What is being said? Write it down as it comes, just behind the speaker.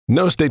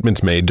No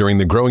statements made during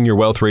the Growing Your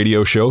Wealth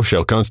radio show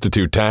shall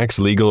constitute tax,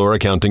 legal, or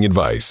accounting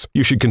advice.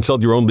 You should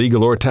consult your own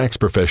legal or tax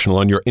professional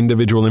on your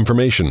individual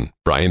information.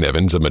 Brian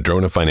Evans of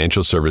Madrona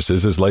Financial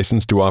Services is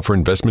licensed to offer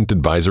investment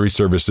advisory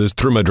services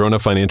through Madrona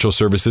Financial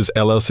Services,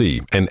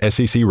 LLC, an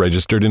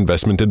SEC-registered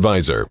investment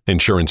advisor.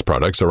 Insurance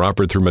products are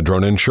offered through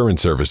Madrona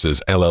Insurance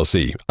Services,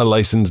 LLC, a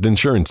licensed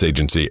insurance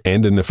agency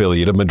and an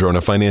affiliate of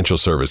Madrona Financial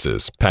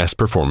Services. Past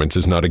performance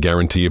is not a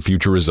guarantee of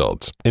future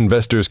results.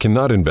 Investors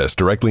cannot invest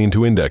directly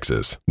into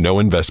indexes. No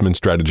investment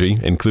strategy,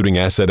 including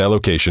asset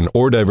allocation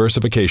or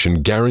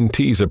diversification,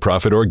 guarantees a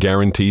profit or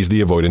guarantees the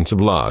avoidance of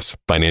loss.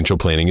 Financial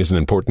planning is an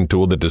important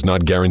tool that does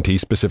not guarantee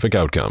specific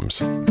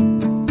outcomes.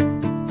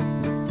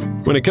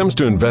 When it comes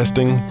to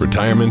investing,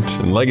 retirement,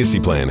 and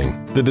legacy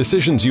planning, the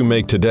decisions you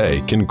make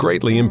today can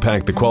greatly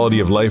impact the quality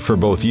of life for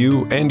both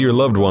you and your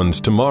loved ones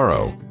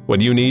tomorrow.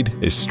 What you need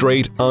is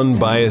straight,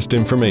 unbiased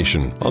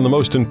information on the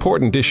most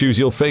important issues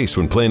you'll face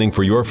when planning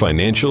for your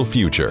financial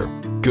future.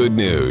 Good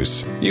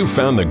news. You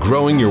found the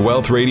Growing Your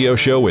Wealth radio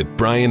show with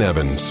Brian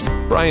Evans.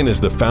 Brian is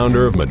the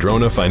founder of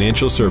Madrona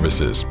Financial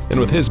Services, and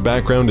with his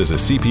background as a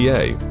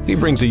CPA, he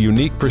brings a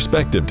unique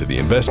perspective to the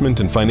investment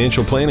and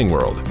financial planning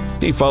world.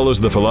 He follows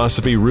the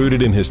philosophy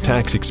rooted in his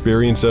tax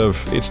experience of,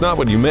 it's not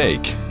what you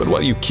make, but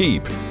what you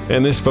keep.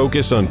 And this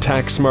focus on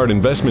tax-smart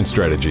investment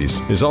strategies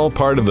is all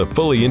part of the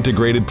fully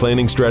integrated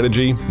planning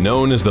strategy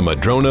known as the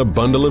Madrona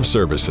Bundle of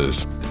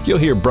Services. You'll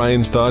hear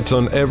Brian's thoughts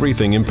on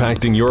everything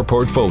impacting your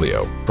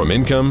portfolio, from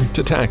income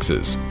to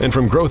taxes, and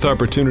from growth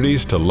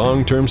opportunities to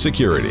long-term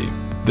security.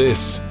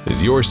 This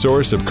is your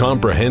source of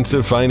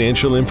comprehensive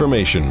financial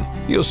information.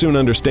 You'll soon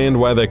understand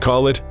why they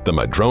call it the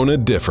Madrona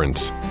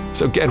Difference.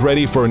 So get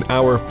ready for an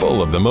hour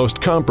full of the most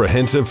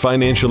comprehensive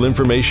financial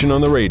information on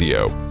the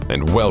radio.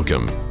 And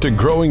welcome to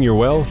Growing Your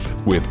Wealth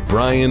with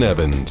Brian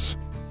Evans.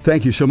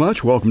 Thank you so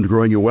much. Welcome to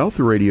Growing Your Wealth,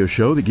 the radio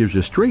show that gives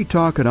you straight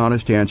talk and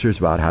honest answers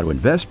about how to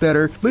invest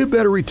better, live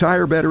better,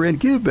 retire better, and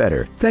give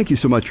better. Thank you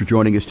so much for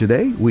joining us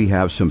today. We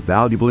have some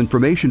valuable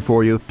information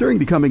for you during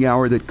the coming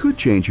hour that could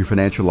change your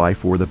financial life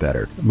for the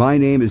better. My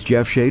name is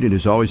Jeff Shade, and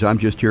as always, I'm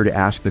just here to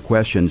ask the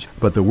questions.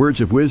 But the words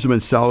of wisdom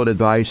and solid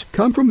advice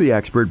come from the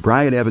expert,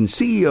 Brian Evans,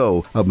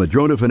 CEO of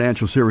Madrona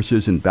Financial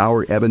Services and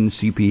Bauer Evans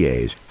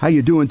CPAs. How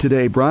you doing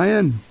today,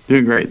 Brian?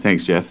 Doing great.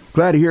 Thanks, Jeff.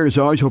 Glad to hear it. As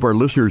always, hope our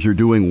listeners are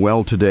doing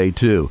well today,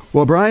 too.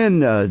 Well,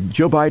 Brian,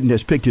 Joe Biden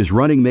has picked his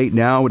running mate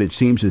now, and it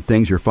seems that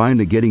things are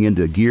finally getting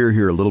into gear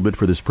here a little bit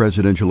for this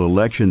presidential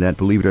election that,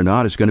 believe it or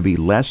not, is going to be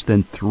less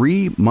than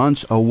 3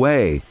 months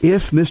away.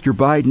 If Mr.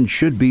 Biden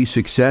should be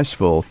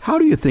successful, how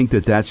do you think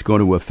that that's going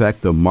to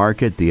affect the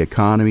market, the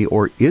economy,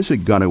 or is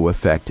it going to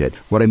affect it?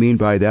 What I mean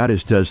by that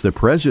is, does the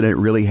president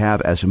really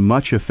have as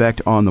much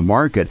effect on the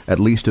market, at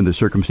least in the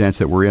circumstance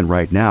that we're in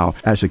right now,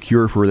 as a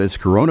cure for this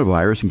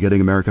coronavirus and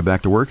getting America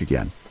back to work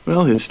again?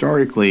 Well,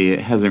 historically, it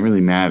hasn't really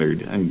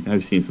mattered.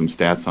 I've seen some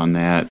stats on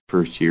that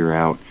first year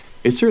out.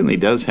 It certainly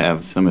does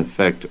have some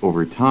effect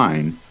over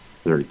time.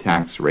 There are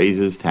tax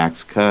raises,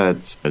 tax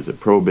cuts, is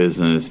it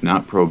pro-business,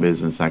 not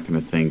pro-business, that kind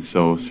of thing.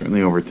 So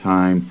certainly over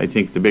time, I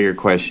think the bigger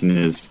question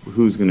is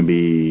who's going to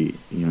be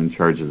in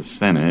charge of the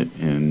Senate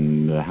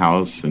and the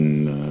House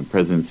and the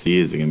presidency.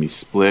 Is it going to be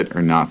split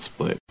or not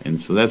split?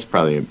 And so that's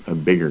probably a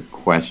bigger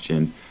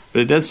question. But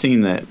it does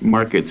seem that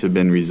markets have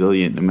been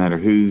resilient no matter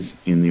who's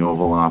in the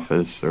Oval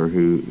Office or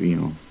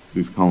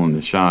who's calling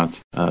the shots.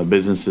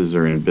 Businesses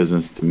are in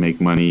business to make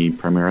money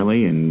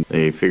primarily, and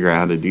they figure out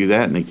how to do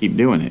that, and they keep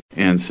doing it.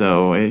 And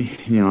so,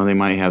 they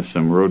might have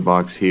some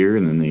roadblocks here,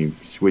 and then they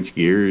switch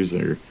gears,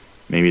 or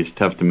maybe it's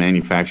tough to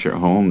manufacture at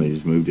home. They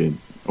just moved it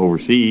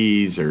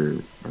overseas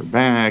or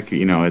back.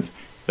 They're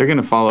going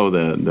to follow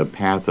the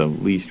path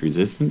of least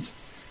resistance.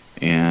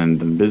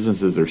 And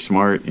businesses are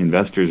smart.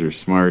 Investors are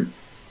smart.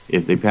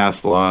 If they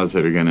pass laws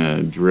that are going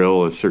to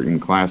drill a certain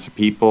class of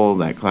people,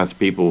 that class of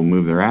people will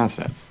move their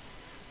assets,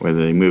 whether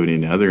they move it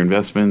into other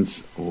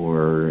investments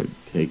or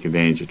take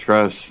advantage of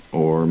trusts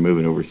or move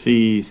it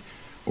overseas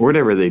or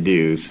whatever they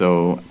do.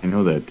 So I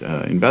know that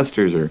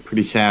investors are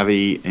pretty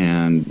savvy,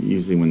 and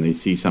usually when they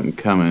see something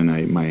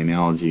coming, my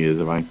analogy is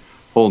if I'm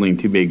holding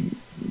two big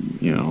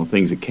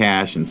things of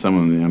cash and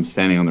I'm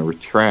standing on the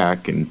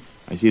track and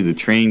I see the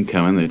train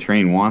coming, the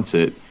train wants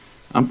it,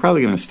 I'm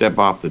probably going to step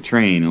off the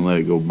train and let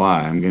it go by.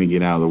 I'm going to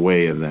get out of the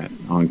way of that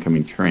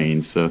oncoming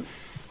train. So,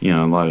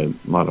 a lot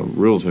of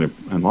rules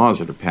and laws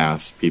that are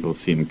passed, people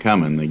see them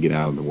coming, they get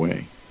out of the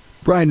way.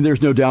 Brian,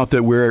 there's no doubt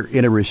that we're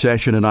in a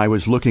recession, and I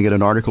was looking at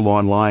an article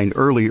online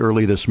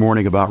early this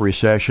morning about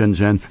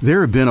recessions, and there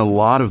have been a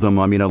lot of them.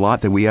 I mean, a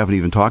lot that we haven't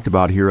even talked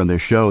about here on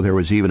this show. There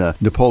was even a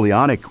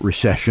Napoleonic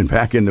recession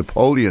back in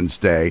Napoleon's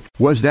day.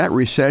 Was that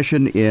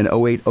recession in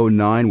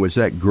 08-09, was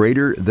that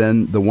greater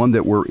than the one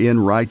that we're in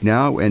right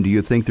now? And do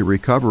you think the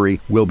recovery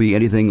will be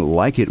anything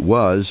like it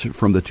was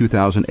from the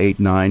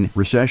 2008-09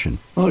 recession?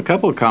 Well, a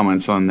couple of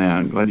comments on that.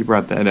 I'm glad you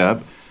brought that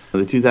up.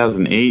 The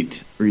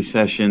 2008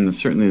 recession,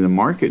 certainly the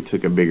market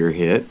took a bigger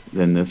hit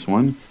than this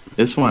one.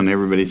 This one,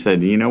 everybody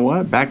said, you know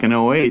what, back in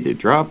 08 it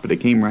dropped, but it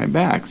came right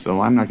back,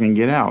 so I'm not going to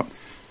get out.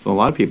 So a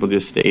lot of people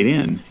just stayed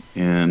in,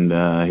 and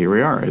here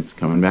we are. It's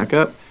coming back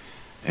up.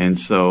 And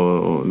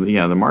so,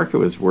 yeah, the market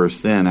was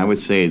worse then. I would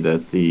say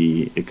that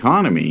the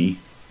economy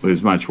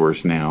was much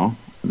worse now.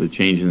 The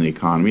change in the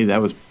economy,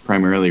 that was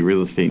primarily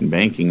real estate and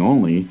banking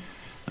only.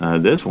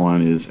 This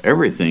one is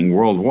everything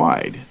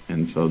worldwide.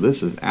 And so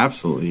this is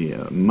absolutely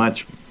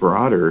much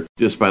broader.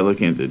 Just by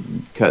looking at the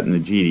cut in the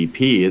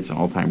GDP, it's an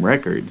all-time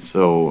record.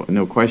 So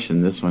no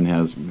question, this one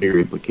has bigger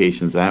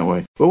implications that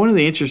way. But one of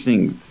the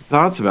interesting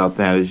thoughts about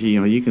that is,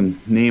 you can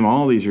name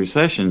all these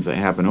recessions that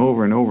happen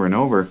over and over and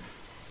over.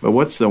 But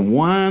what's the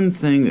one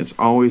thing that's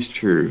always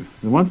true?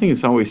 The one thing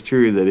that's always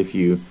true that if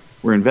you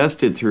were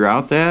invested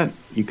throughout that,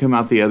 you come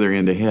out the other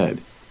end ahead,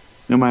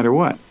 no matter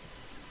what.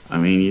 I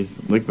mean, you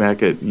look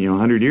back at,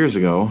 100 years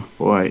ago,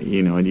 boy, do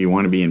you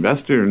want to be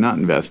invested or not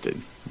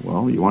invested?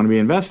 Well, you want to be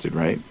invested,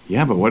 right?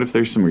 Yeah, but what if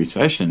there's some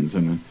recessions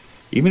and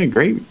even a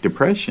Great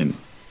Depression?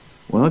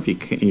 Well,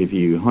 if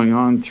you hung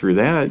on through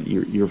that,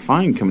 you're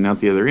fine coming out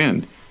the other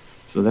end.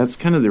 So that's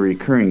kind of the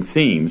recurring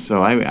theme.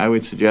 So I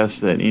would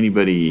suggest that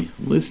anybody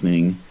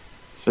listening,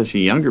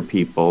 especially younger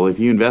people, if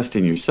you invest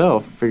in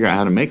yourself, figure out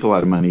how to make a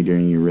lot of money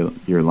during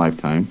your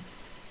lifetime,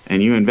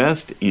 and you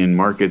invest in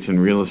markets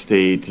and real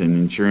estate and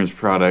insurance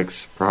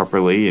products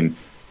properly and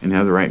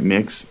have the right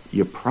mix,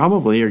 you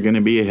probably are going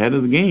to be ahead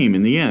of the game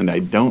in the end. I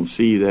don't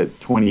see that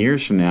 20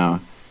 years from now,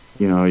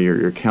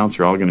 your accounts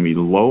are all going to be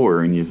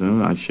lower and you say,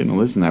 I shouldn't have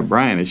listened to that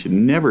Brian. I should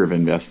never have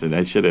invested.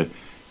 I should have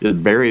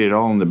just buried it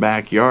all in the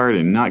backyard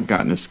and not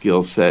gotten a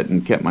skill set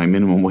and kept my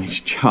minimum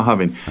wage job.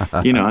 And,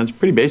 it's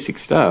pretty basic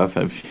stuff.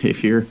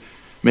 If you're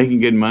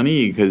making good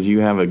money because you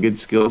have a good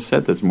skill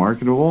set that's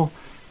marketable,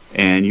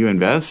 and you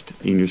invest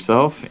in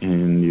yourself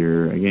and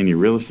your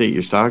real estate,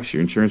 your stocks,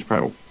 your insurance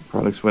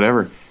products,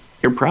 whatever,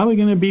 you're probably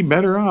going to be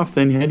better off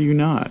than had you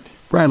not.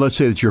 Brian, let's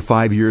say that you're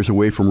 5 years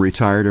away from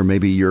retired, or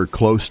maybe you're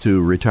close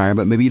to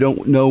retirement. Maybe you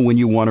don't know when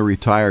you want to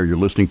retire. You're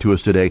listening to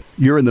us today.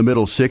 You're in the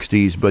middle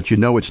 60s, but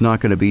it's not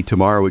going to be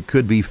tomorrow. It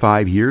could be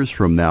 5 years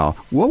from now.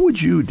 What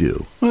would you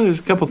do? Well, there's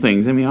a couple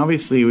things. I mean,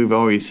 obviously, we've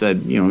always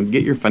said,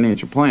 get your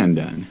financial plan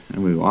done,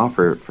 and we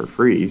offer it for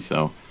free.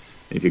 So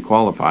if you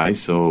qualify,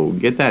 so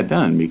get that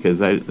done because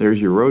there's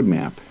your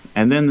roadmap.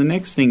 And then the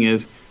next thing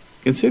is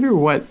consider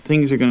what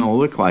things are going to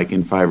look like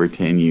in 5 or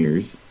 10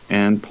 years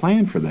and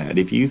plan for that.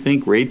 If you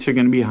think rates are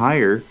going to be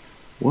higher,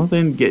 well,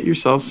 then get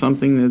yourself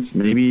something that's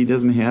maybe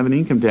doesn't have an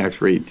income tax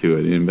rate to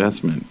it, an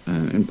investment,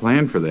 and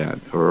plan for that.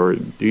 Or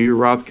do your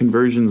Roth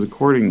conversions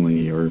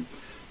accordingly, or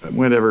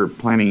whatever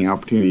planning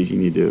opportunities you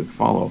need to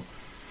follow.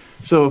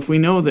 So if we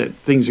know that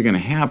things are going to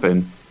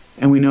happen,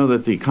 and we know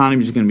that the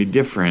economy is going to be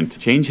different,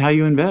 change how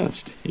you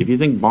invest. If you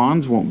think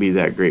bonds won't be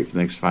that great for the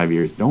next 5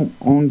 years, don't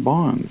own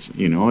bonds.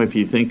 If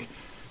you think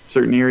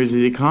certain areas of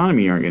the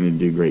economy aren't going to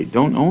do great,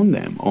 don't own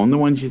them. Own the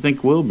ones you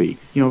think will be.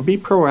 Be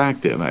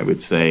proactive, I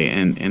would say,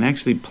 and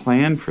actually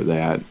plan for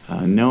that,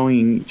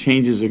 knowing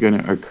changes are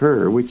going to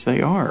occur, which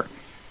they are.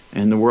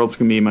 And the world's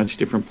going to be a much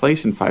different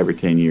place in 5 or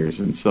 10 years.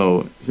 And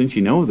so since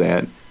you know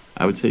that,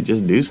 I would say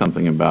just do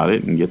something about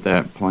it and get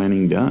that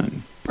planning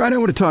done. Brian, I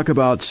want to talk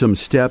about some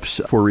steps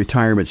for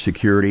retirement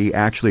security.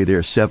 Actually, there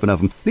are 7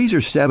 of them. These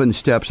are 7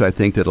 steps, I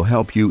think, that'll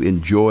help you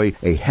enjoy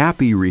a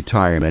happy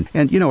retirement.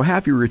 And,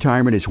 happy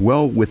retirement is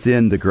well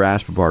within the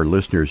grasp of our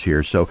listeners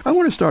here. So I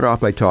want to start off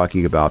by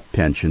talking about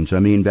pensions. I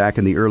mean, back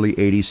in the early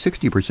 80s,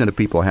 60% of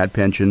people had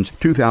pensions.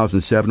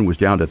 2007 was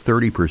down to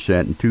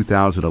 30%. In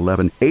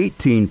 2011,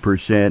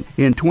 18%.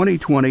 In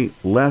 2020,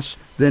 less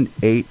than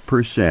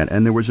 8%.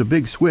 And there was a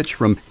big switch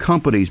from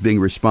companies being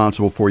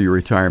responsible for your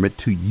retirement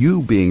to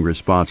you being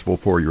responsible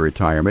for your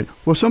retirement.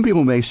 Well, some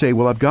people may say,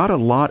 well, I've got a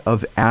lot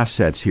of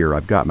assets here.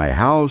 I've got my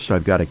house,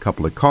 I've got a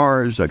couple of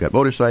cars, I've got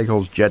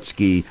motorcycles, jet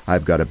ski,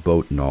 I've got a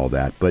boat and all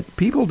that. But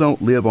people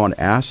don't live on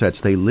assets.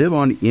 They live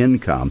on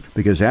income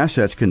because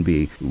assets can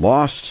be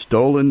lost,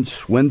 stolen,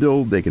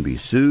 swindled, they can be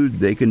sued,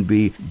 they can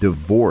be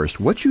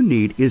divorced. What you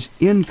need is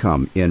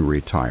income in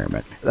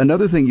retirement.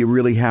 Another thing you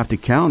really have to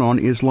count on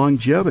is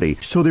longevity.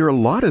 So there are a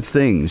lot of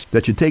things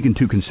that you take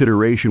into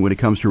consideration when it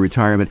comes to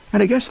retirement.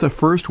 And I guess the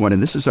first one,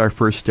 and this is our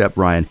first step,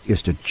 Ryan,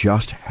 is to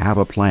just have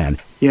a plan.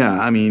 Yeah,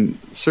 I mean,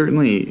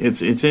 certainly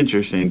it's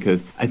interesting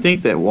because I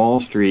think that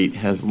Wall Street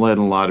has let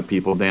a lot of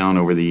people down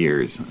over the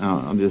years.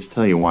 I'll just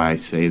tell you why I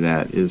say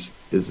that is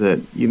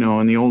that,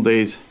 in the old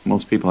days,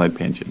 most people had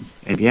pensions.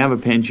 And if you have a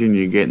pension,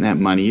 you're getting that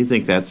money, you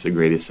think that's the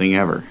greatest thing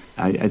ever.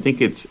 I think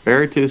it's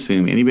fair to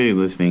assume anybody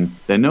listening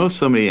that knows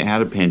somebody that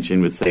had a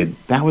pension would say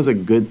that was a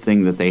good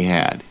thing that they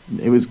had.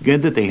 It was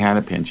good that they had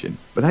a pension.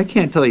 But I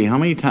can't tell you how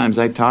many times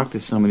I talk to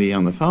somebody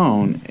on the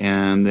phone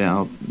and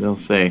they'll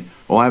say,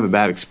 well, I have a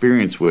bad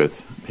experience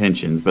with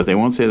pensions, but they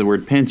won't say the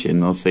word pension,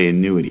 they'll say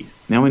annuities.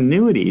 Now,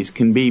 annuities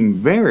can be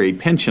very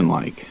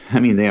pension-like. I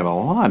mean, they have a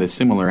lot of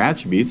similar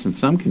attributes, and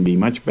some can be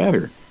much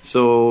better.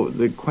 So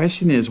the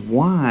question is,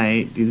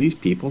 why do these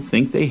people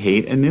think they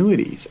hate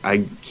annuities?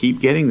 I keep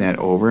getting that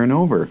over and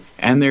over,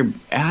 and they're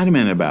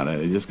adamant about it.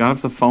 I just got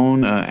off the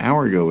phone an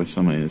hour ago with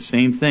somebody, the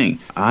same thing.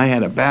 I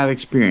had a bad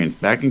experience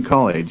back in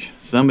college.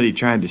 Somebody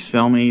tried to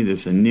sell me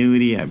this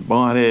annuity. I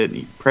bought it.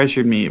 He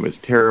pressured me. It was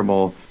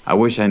terrible. I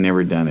wish I'd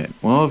never done it.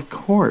 Well, of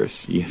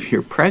course, if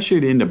you're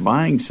pressured into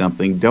buying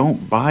something,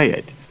 don't buy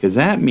it, because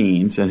that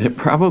means that it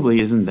probably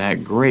isn't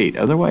that great.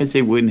 Otherwise,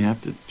 they wouldn't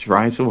have to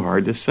try so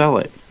hard to sell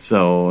it.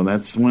 So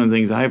that's one of the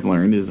things I've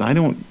learned is I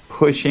don't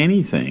push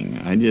anything.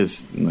 I'll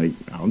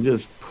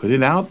just put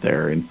it out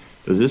there. And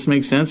does this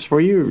make sense for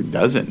you or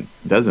doesn't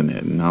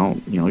it? And I'll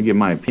give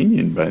my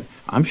opinion, but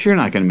I'm sure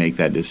not going to make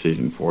that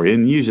decision for you.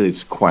 And usually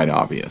it's quite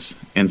obvious.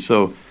 And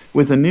so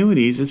with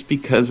annuities, it's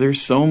because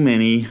there's so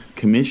many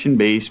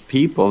commission-based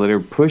people that are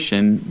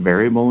pushing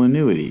variable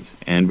annuities.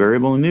 And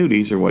variable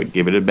annuities are what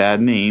give it a bad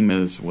name,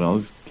 as well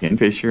as Ken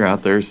Fisher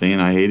out there saying,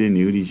 I hate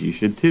annuities, you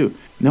should too.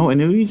 No,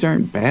 annuities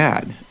aren't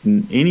bad,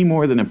 any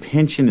more than a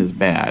pension is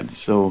bad.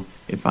 So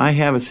if I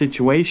have a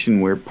situation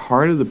where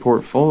part of the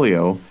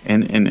portfolio,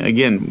 and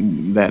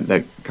again,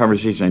 that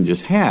conversation I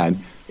just had,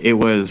 it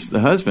was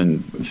the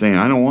husband saying,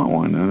 I don't want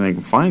one. I'm like,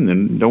 fine,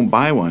 then don't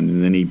buy one.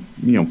 And then he,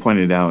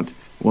 pointed out,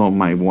 well,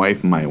 my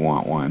wife might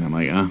want one. I'm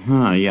like,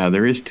 yeah,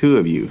 there is two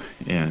of you.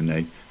 And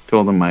I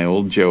told him my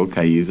old joke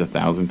I use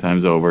 1,000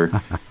 times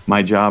over.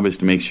 My job is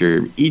to make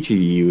sure each of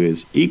you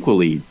is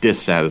equally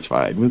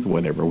dissatisfied with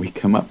whatever we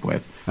come up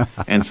with.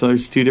 And so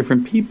there's two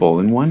different people,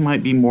 and one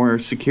might be more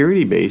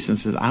security-based and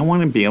says, I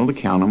want to be able to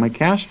count on my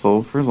cash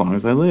flow for as long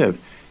as I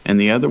live. And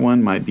the other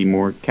one might be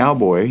more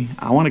cowboy.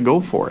 I want to go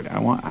for it. I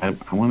want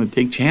to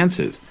take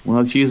chances. Well,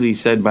 it's usually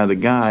said by the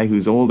guy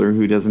who's older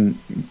who doesn't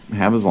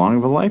have as long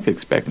of a life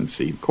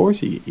expectancy. Of course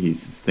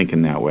he's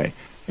thinking that way.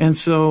 And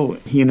so,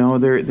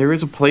 there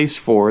is a place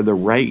for the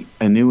right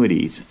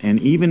annuities. And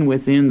even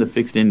within the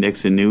fixed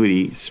index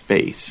annuity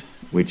space,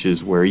 which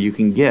is where you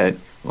can get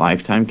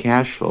lifetime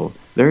cash flow,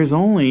 there's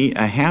only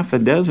a half a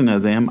dozen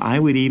of them I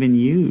would even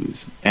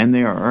use. And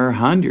there are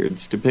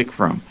hundreds to pick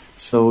from.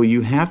 So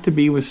you have to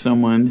be with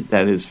someone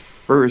that is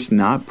first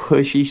not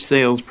pushy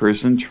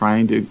salesperson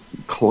trying to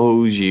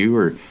close you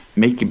or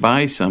make you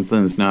buy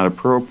something that's not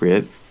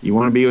appropriate. You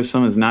want to be with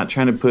someone that's not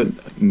trying to put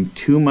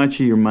too much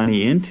of your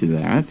money into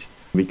that,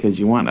 because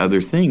you want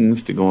other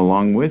things to go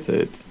along with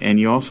it. And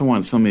you also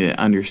want somebody that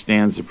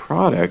understands the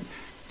product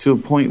to a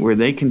point where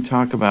they can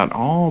talk about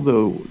all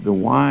the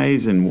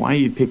whys and why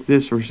you pick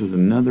this versus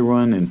another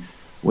one and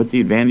what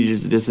the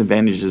advantages and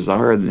disadvantages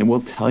are. And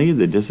we'll tell you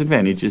the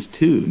disadvantages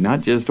too,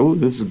 not just, oh,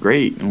 this is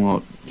great. And well,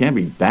 it can't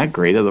be that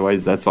great,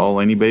 otherwise that's all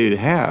anybody would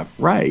have,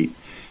 right?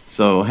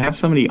 So have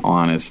somebody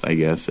honest, I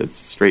guess, that's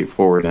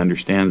straightforward,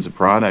 understands the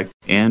product,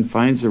 and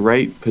finds the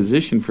right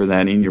position for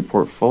that in your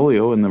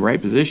portfolio. And the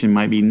right position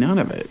might be none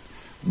of it,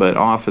 but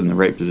often the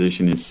right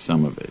position is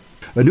some of it.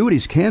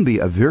 Annuities can be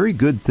a very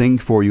good thing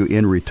for you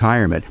in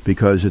retirement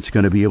because it's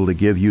going to be able to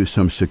give you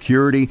some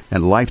security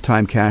and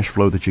lifetime cash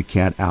flow that you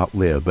can't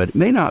outlive, but it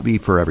may not be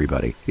for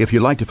everybody. If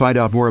you'd like to find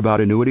out more about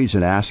annuities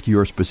and ask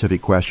your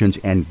specific questions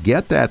and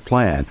get that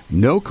plan,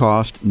 no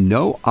cost,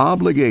 no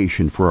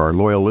obligation for our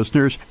loyal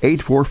listeners,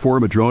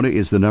 844-MADRONA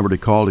is the number to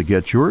call to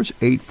get yours,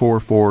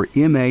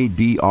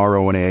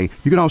 844-MADRONA.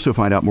 You can also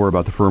find out more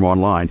about the firm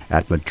online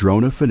at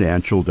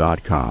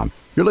madronafinancial.com.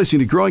 You're listening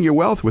to Growing Your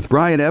Wealth with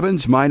Brian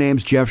Evans. My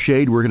name's Jeff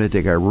Shade. We're going to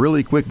take a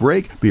really quick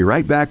break. Be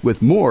right back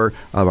with more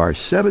of our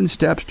 7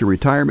 steps to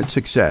retirement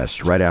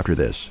success right after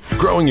this.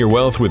 Growing Your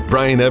Wealth with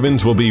Brian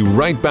Evans will be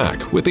right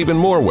back with even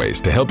more ways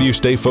to help you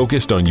stay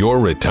focused on your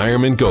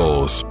retirement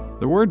goals.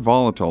 The word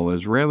volatile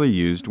is rarely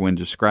used when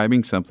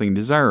describing something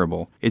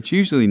desirable. It's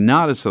usually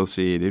not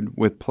associated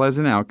with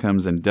pleasant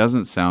outcomes and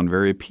doesn't sound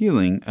very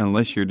appealing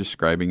unless you're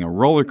describing a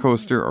roller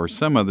coaster or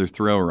some other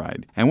thrill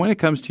ride. And when it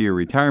comes to your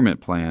retirement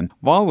plan,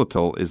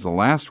 volatile is the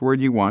last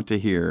word you want to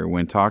hear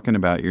when talking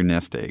about your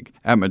nest egg.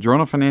 At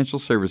Madrona Financial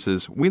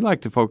Services, we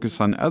like to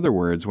focus on other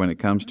words when it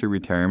comes to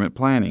retirement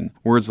planning.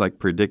 Words like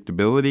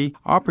predictability,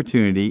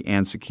 opportunity,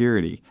 and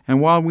security.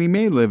 And while we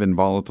may live in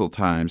volatile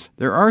times,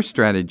 there are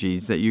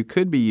strategies that you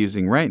could be using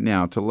right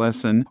now to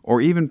lessen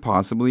or even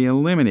possibly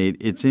eliminate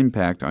its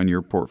impact on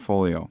your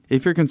portfolio.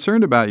 If you're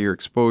concerned about your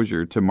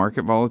exposure to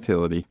market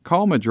volatility,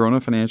 call Madrona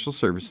Financial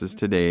Services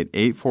today at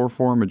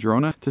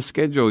 844-MADRONA to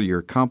schedule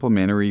your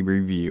complimentary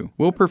review.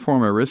 We'll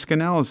perform a risk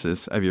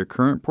analysis of your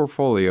current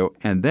portfolio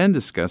and then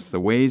discuss the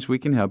ways we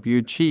can help you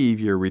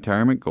achieve your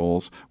retirement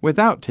goals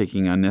without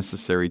taking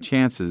unnecessary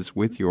chances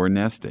with your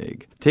nest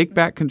egg. Take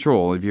back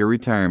control of your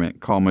retirement.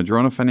 Call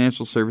Madrona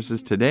Financial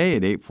Services today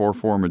at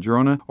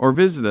 844-MADRONA or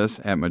visit us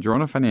at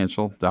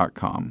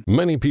madronafinancial.com.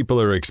 Many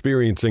people are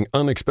experiencing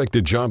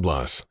unexpected job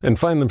loss and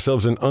find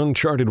themselves in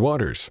uncharted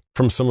waters.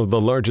 From some of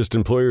the largest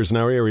employers in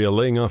our area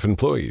laying off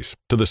employees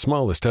to the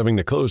smallest having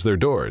to close their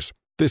doors,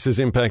 this is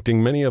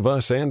impacting many of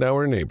us and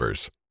our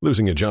neighbors.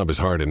 Losing a job is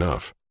hard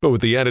enough, but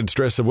with the added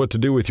stress of what to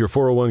do with your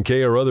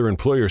 401k or other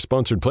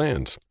employer-sponsored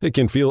plans, it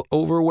can feel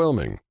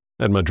overwhelming.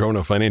 At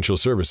Madrona Financial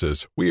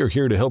Services, we are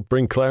here to help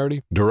bring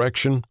clarity,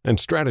 direction, and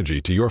strategy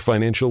to your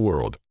financial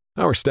world.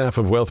 Our staff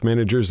of wealth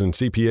managers and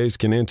CPAs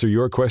can answer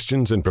your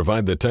questions and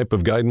provide the type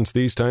of guidance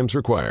these times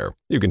require.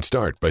 You can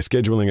start by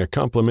scheduling a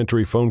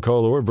complimentary phone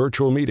call or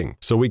virtual meeting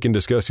so we can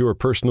discuss your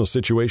personal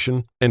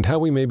situation and how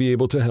we may be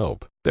able to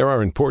help. There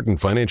are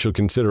important financial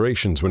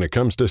considerations when it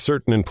comes to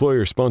certain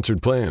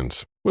employer-sponsored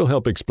plans. We'll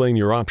help explain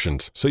your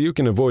options so you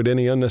can avoid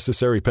any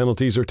unnecessary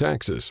penalties or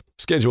taxes.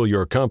 Schedule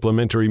your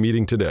complimentary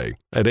meeting today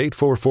at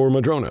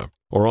 844-MADRONA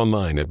or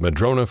online at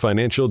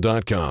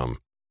madronafinancial.com.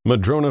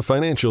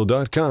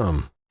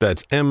 madronafinancial.com.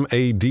 That's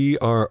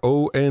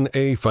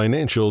MADRONA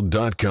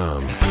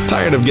Financial.com.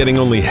 Tired of getting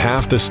only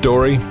half the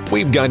story?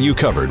 We've got you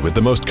covered with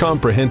the most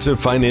comprehensive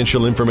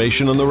financial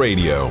information on the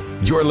radio.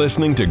 You're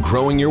listening to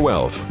Growing Your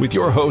Wealth with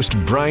your host,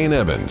 Brian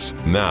Evans.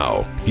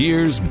 Now,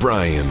 here's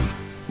Brian.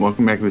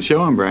 Welcome back to the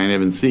show. I'm Brian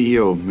Evans,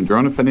 CEO of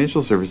Madrona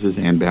Financial Services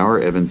and Bauer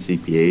Evans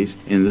CPAs.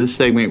 In this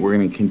segment, we're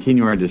going to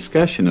continue our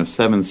discussion of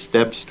 7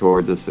 steps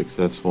towards a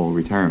successful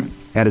retirement.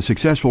 And a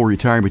successful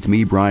retirement to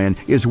me, Brian,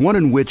 is one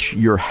in which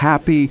you're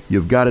happy,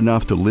 you've got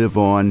enough to live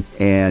on,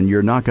 and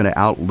you're not going to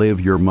outlive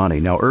your money.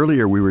 Now,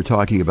 earlier we were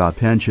talking about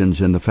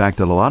pensions and the fact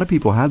that a lot of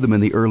people had them in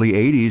the early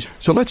 80s.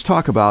 So let's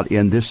talk about,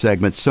 in this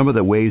segment, some of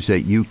the ways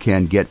that you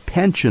can get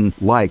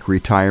pension-like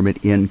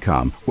retirement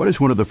income. What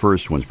is one of the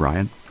first ones,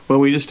 Brian? Well,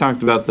 we just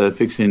talked about the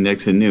fixed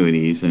index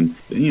annuities, and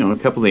a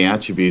couple of the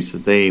attributes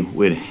that they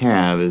would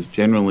have is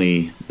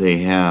generally they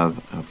have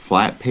a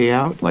flat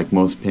payout like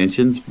most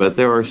pensions, but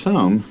there are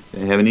some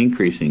that have an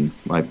increasing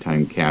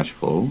lifetime cash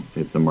flow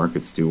if the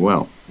markets do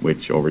well,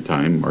 which over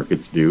time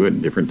markets do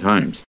at different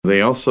times.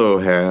 They also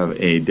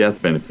have a death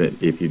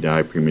benefit if you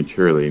die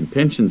prematurely, and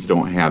pensions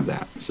don't have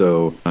that.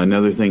 So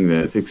another thing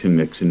that fixed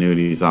index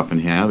annuities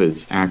often have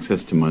is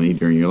access to money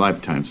during your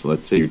lifetime. So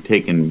let's say you're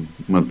taking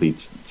monthly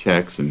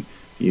checks and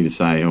you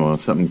decide,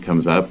 something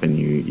comes up and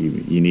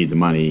you need the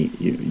money.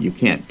 You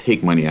can't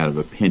take money out of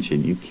a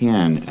pension. You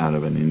can out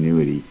of an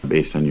annuity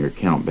based on your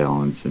account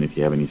balance and if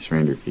you have any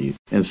surrender fees.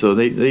 And so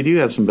they do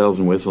have some bells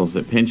and whistles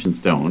that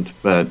pensions don't,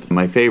 but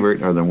my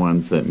favorite are the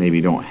ones that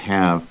maybe don't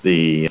have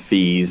the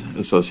fees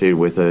associated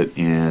with it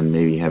and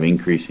maybe have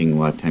increasing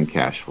lifetime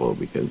cash flow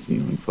because,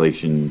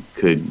 inflation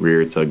could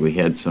rear its ugly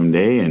head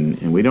someday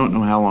and we don't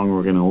know how long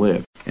we're going to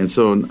live. And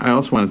so I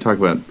also want to talk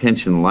about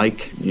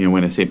pension-like.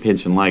 When I say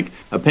pension-like,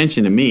 a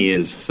pension to me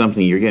is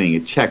something you're getting a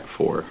check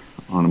for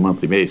on a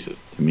monthly basis.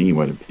 To me,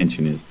 what a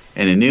pension is.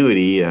 An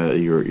annuity,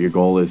 your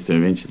goal is to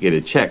eventually get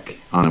a check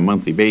on a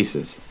monthly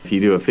basis. If you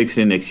do a fixed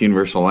index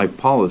universal life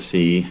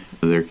policy,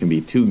 there can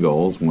be 2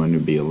 goals. One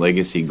would be a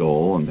legacy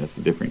goal, and that's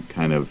a different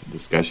kind of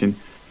discussion.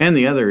 And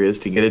the other is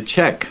to get a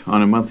check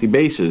on a monthly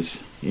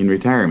basis in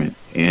retirement.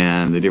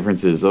 And the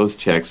difference is those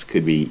checks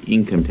could be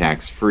income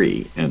tax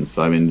free. And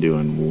so I've been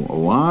doing a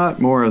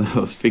lot more of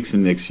those fixed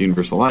index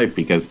universal life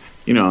because,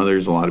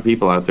 there's a lot of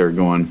people out there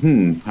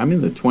going, I'm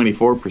in the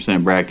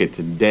 24% bracket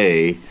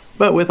today,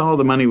 but with all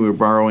the money we're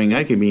borrowing,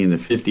 I could be in the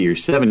 50 or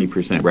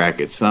 70%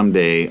 bracket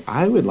someday.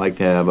 I would like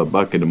to have a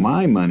bucket of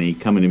my money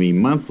coming to me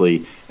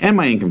monthly, and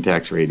my income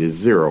tax rate is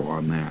 0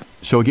 on that.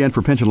 So again,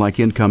 for pension-like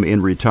income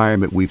in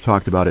retirement, we've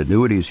talked about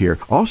annuities here.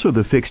 Also,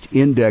 the fixed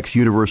index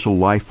universal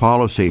life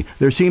policy.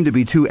 There seem to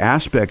be 2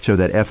 aspects of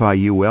that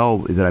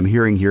FIUL that I'm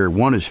hearing here.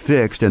 One is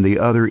fixed and the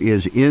other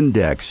is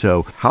index.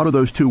 So how do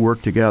those 2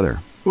 work together?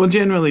 Well,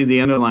 generally,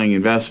 the underlying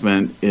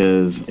investment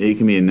it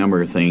can be a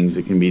number of things.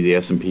 It can be the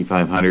S&P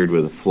 500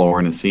 with a floor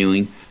and a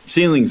ceiling.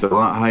 Ceilings are a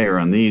lot higher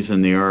on these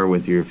than they are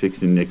with your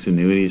fixed index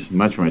annuities,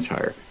 much, much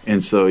higher.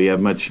 And so you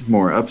have much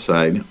more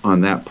upside on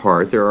that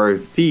part. There are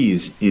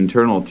fees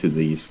internal to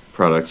these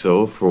products,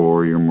 though,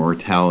 for your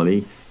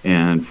mortality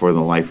and for the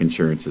life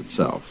insurance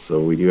itself. So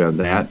we do have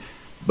that.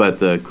 But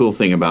the cool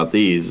thing about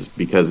these is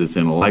because it's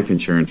in a life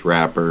insurance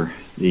wrapper,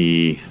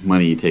 the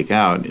money you take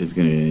out is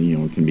going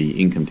to, can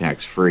be income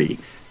tax free.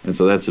 And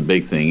so that's the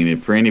big thing.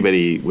 And for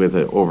anybody with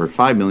an over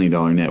 $5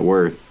 million net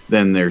worth,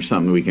 then there's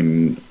something we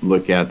can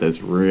look at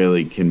that's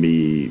really can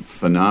be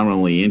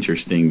phenomenally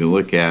interesting to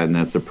look at, and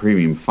that's a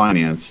premium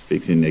finance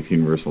fixed index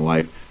universal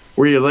life,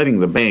 where you're letting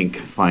the bank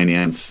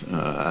finance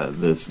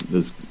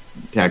this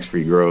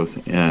tax-free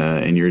growth,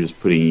 and you're just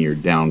putting your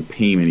down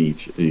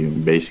payment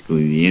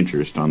basically the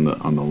interest on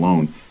the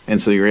loan, and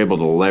so you're able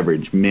to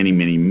leverage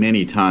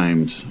many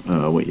times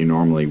what you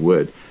normally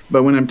would.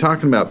 But when I'm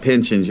talking about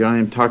pensions,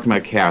 I'm talking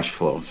about cash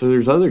flow. So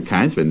there's other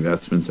kinds of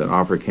investments that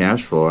offer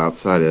cash flow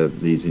outside of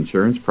these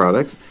insurance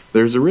products.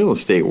 There's the real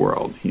estate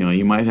world.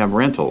 You might have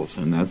rentals,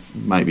 and that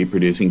might be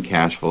producing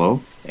cash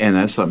flow. And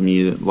that's something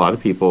a lot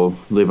of people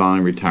live on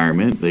in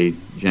retirement. They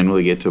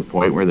generally get to a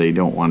point where they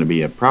don't want to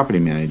be a property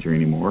manager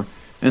anymore.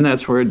 And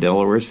that's where a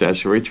Delaware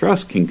statutory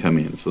trust can come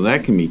in. So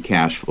that can be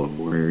cash flow,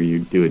 where you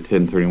do a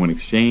 1031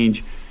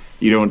 exchange.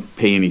 You don't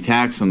pay any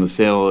tax on the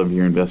sale of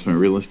your investment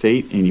real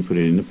estate, and you put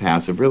it into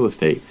passive real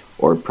estate.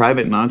 Or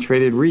private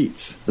non-traded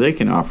REITs. They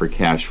can offer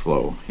cash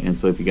flow. And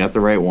so if you got the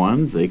right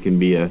ones, they can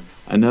be a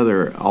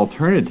another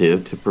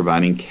alternative to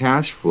providing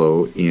cash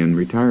flow in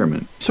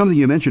retirement. Something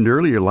you mentioned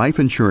earlier, life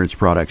insurance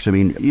products. I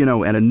mean,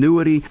 an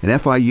annuity, an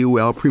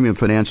FIUL, premium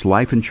finance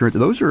life insurance,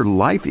 those are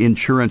life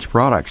insurance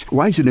products.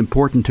 Why is it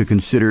important to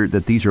consider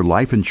that these are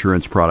life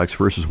insurance products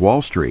versus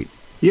Wall Street?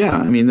 Yeah,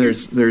 I mean,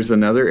 there's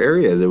another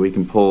area that we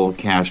can pull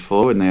cash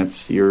flow, and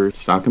that's your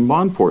stock and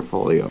bond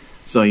portfolio.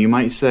 So you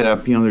might set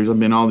up, there's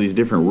been all these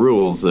different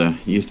rules. It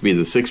used to be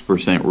the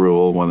 6%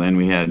 rule. Well, then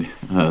we had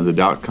the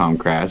dot-com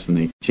crash, and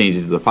they changed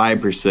it to the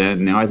 5%.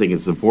 Now I think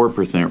it's the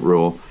 4%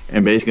 rule.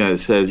 And basically it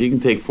says you can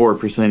take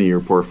 4% of your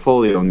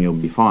portfolio and you'll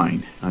be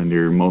fine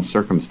under most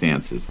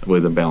circumstances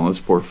with a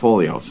balanced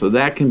portfolio. So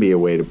that can be a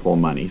way to pull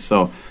money.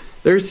 So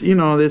there's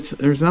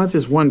not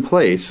just one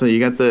place. So you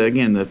got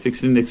the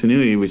fixed index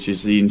annuity, which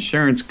is the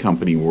insurance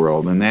company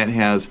world, and that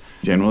has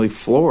generally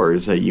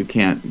floors that you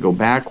can't go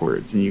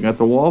backwards. And you got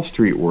the Wall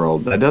Street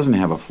world that doesn't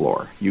have a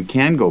floor. You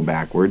can go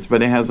backwards,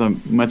 but it has a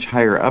much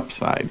higher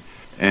upside.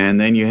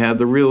 And then you have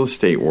the real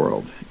estate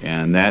world,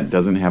 and that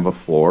doesn't have a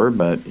floor,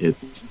 but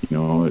it's,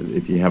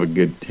 if you have a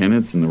good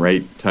tenants and the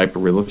right type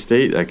of real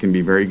estate, that can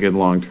be very good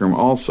long-term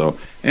also.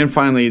 And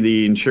finally,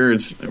 the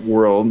insurance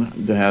world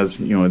has,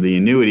 the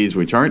annuities,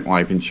 which aren't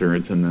life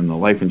insurance, and then the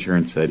life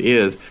insurance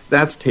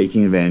that's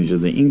taking advantage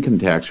of the income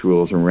tax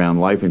rules around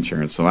life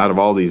insurance. So out of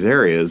all these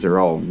areas, they're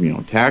all,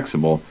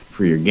 taxable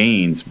for your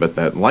gains, but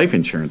that life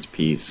insurance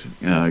piece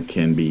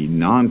can be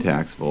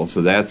non-taxable.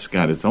 So that's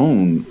got its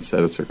own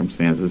set of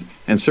circumstances.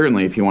 And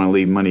certainly if you want to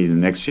leave money to the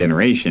next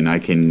generation, I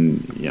can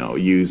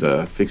use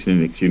a fixed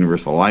index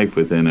universal life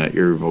within an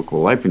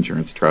irrevocable life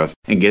insurance trust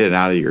and get it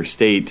out of your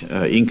state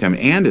income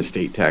and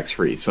estate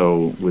tax-free.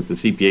 So with the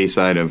CPA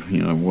side of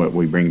what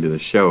we bring to the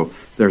show,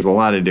 there's a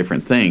lot of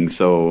different things.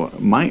 So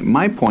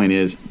my point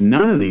is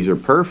none of these are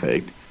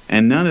perfect.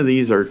 And none of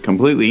these are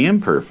completely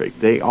imperfect.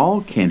 They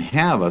all can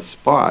have a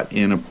spot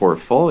in a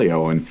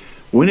portfolio. And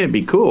wouldn't it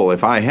be cool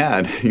if I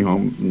had,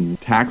 zero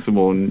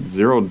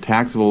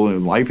taxable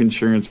life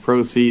insurance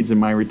proceeds in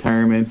my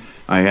retirement?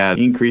 I had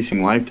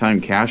increasing lifetime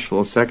cash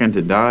flow, second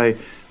to die.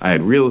 I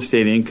had real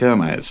estate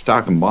income. I had a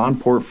stock and bond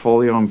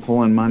portfolio I'm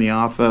pulling money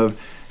off of.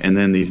 And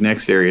then these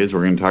next areas,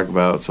 we're going to talk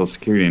about Social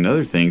Security and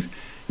other things.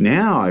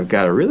 Now I've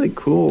got a really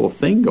cool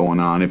thing going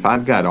on if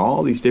I've got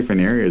all these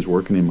different areas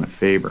working in my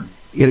favor.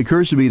 It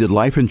occurs to me that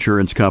life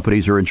insurance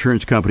companies or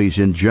insurance companies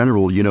in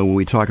general, when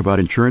we talk about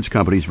insurance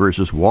companies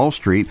versus Wall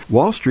Street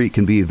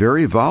can be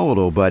very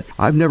volatile, but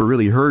I've never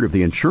really heard of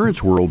the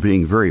insurance world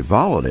being very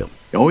volatile.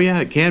 Oh,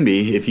 yeah, it can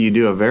be if you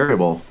do a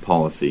variable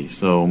policy.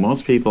 So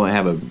most people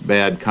have a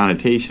bad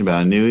connotation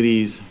about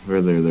annuities,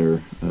 whether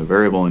they're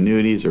variable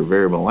annuities or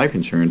variable life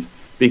insurance,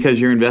 because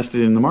you're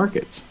invested in the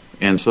markets.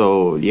 And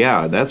so,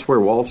 yeah, that's where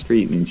Wall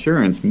Street and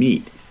insurance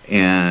meet.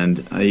 And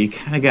you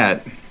kind of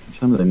got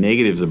some of the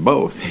negatives of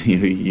both.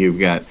 You've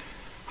got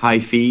high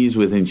fees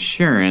with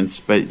insurance,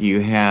 but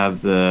you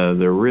have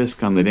the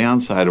risk on the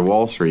downside of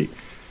Wall Street,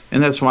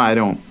 and that's why I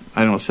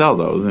don't sell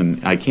those,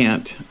 and I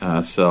can't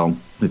sell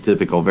the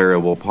typical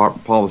variable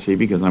policy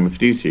because I'm a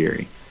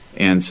fiduciary,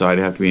 and so I'd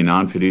have to be a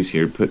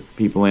non-fiduciary to put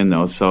people in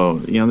those. So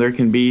there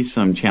can be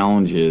some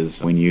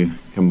challenges when you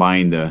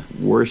combine the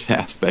worst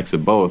aspects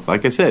of both.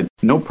 Like I said,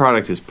 no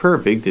product is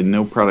perfect and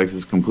no product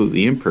is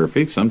completely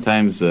imperfect.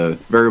 Sometimes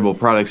variable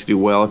products do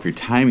well if your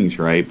timing's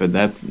right, but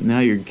now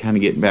you're kind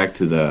of getting back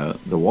to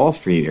the Wall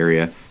Street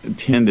area. I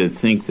tend to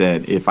think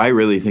that if I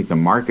really think the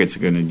markets are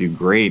going to do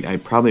great, I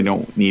probably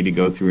don't need to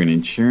go through an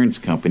insurance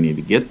company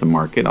to get the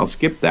market. I'll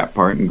skip that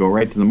part and go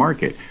right to the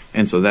market.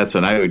 And so that's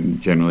what I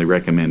would generally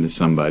recommend to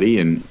somebody.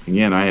 And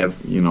again, I have,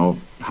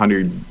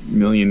 $100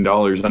 million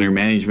under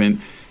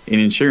management in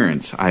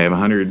insurance. I have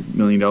 $100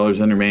 million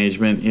under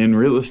management in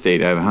real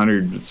estate. I have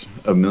hundreds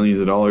of millions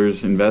of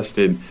dollars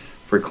invested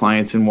for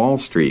clients in Wall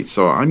Street.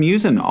 So I'm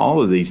using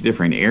all of these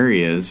different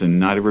areas, and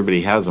not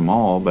everybody has them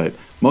all, but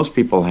most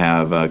people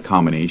have a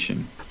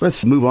combination.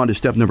 Let's move on to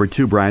step number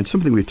 2, Brian,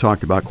 something we've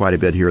talked about quite a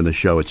bit here in the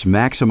show. It's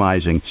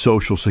maximizing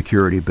Social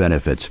Security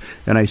benefits.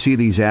 And I see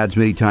these ads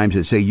many times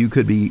that say you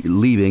could be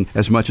leaving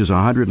as much as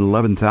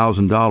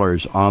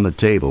 $111,000 on the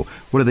table.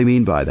 What do they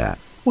mean by that?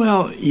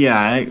 Well,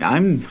 yeah,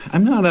 I'm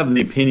not of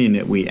the opinion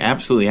that we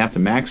absolutely have to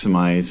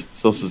maximize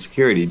Social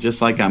Security, just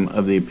like I'm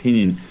of the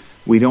opinion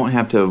we don't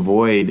have to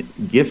avoid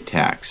gift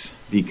tax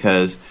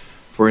because,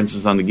 for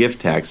instance, on the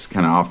gift tax,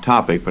 kind of off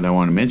topic, but I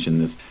want to mention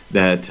this,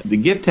 that the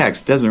gift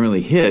tax doesn't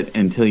really hit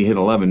until you hit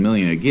 $11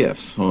 million of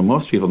gifts. So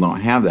most people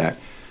don't have that.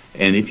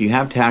 And if you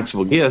have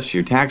taxable gifts,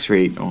 your tax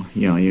rate,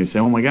 you say,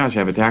 oh my gosh, I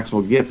have a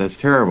taxable gift, that's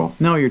terrible.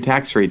 No, your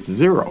tax rate's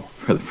 0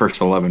 for the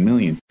first $11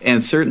 million.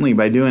 And certainly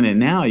by doing it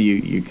now,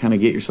 you kind of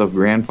get yourself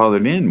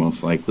grandfathered in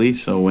most likely.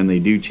 So when they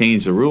do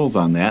change the rules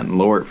on that and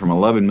lower it from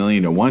 $11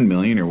 million to $1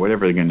 million or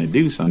whatever they're going to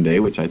do someday,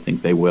 which I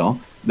think they will,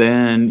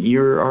 then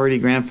you're already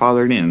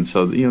grandfathered in.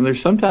 So,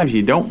 there's sometimes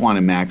you don't want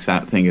to max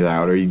out things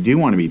out, or you do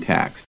want to be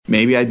taxed.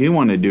 Maybe I do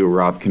want to do a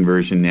Roth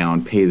conversion now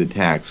and pay the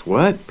tax.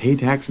 What? Pay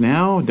tax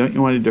now? Don't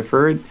you want to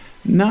defer it?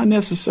 Not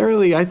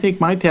necessarily. I think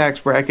my tax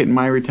bracket in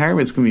my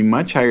retirement is going to be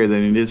much higher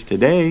than it is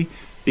today.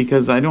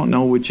 because I don't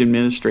know which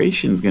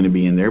administration is going to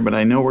be in there, but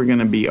I know we're going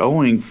to be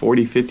owing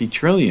 40, 50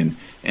 trillion.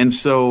 And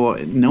so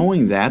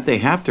knowing that, they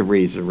have to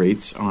raise the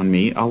rates on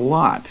me a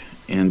lot.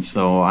 And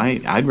so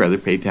I'd rather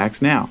pay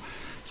tax now.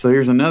 So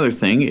here's another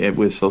thing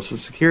with Social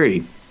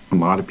Security. A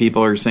lot of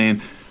people are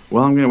saying,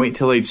 well, I'm going to wait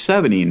till age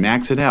 70 and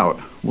max it out.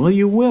 Well,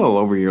 you will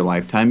over your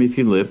lifetime if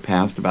you live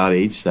past about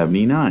age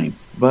 79.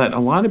 But a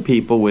lot of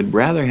people would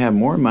rather have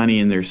more money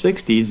in their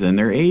 60s than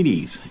their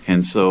 80s.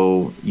 And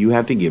so you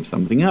have to give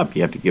something up.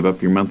 You have to give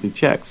up your monthly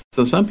checks.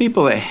 So some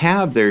people that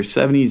have their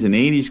 70s and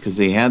 80s because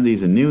they have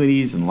these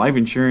annuities and life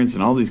insurance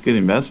and all these good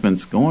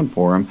investments going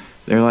for them,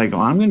 they're like,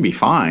 well, I'm going to be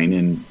fine.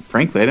 And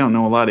frankly, I don't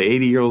know a lot of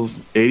 80-year-olds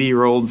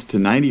to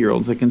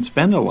 90-year-olds that can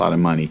spend a lot of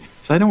money.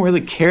 So I don't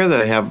really care that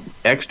I have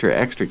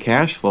extra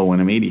cash flow when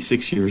I'm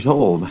 86 years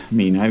old. I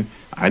mean,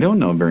 I don't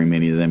know very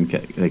many of them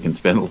that can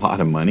spend a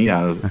lot of money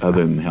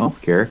other than health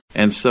care.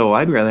 And so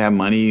I'd rather have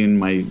money in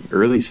my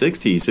early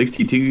 60s,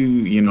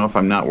 62, if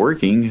I'm not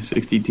working,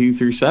 62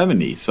 through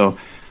 70. So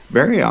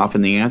very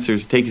often the answer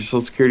is take your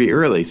Social Security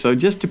early. So it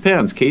just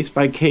depends, case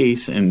by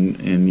case,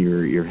 and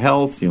your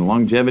health,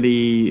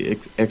 longevity,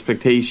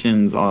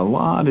 expectations, a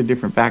lot of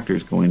different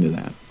factors go into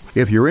that.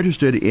 If you're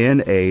interested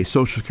in a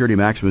Social Security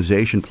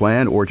maximization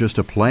plan or just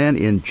a plan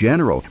in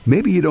general,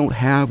 maybe you don't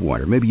have one,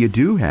 or maybe you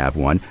do have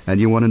one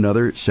and you want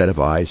another set of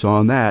eyes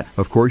on that,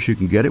 of course you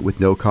can get it with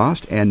no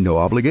cost and no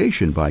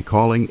obligation by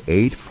calling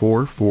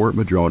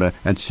 844-MADRONA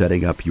and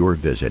setting up your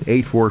visit.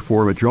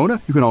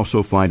 844-MADRONA. You can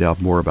also find out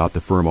more about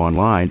the firm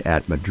online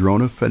at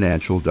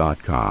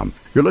madronafinancial.com.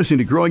 You're listening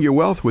to Growing Your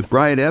Wealth with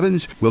Brian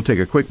Evans. We'll take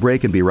a quick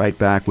break and be right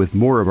back with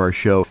more of our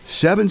show,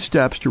 7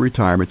 Steps to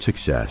Retirement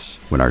Success,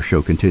 when our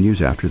show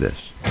continues after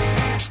this.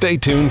 Stay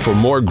tuned for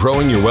more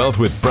Growing Your Wealth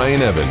with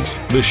Brian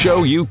Evans, the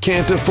show you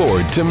can't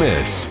afford to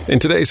miss. In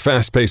today's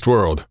fast-paced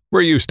world,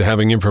 we're used to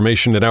having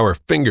information at our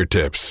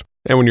fingertips.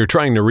 And when you're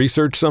trying to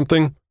research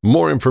something,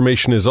 more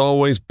information is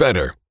always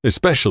better,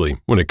 especially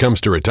when it comes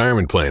to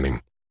retirement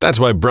planning. That's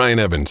why Brian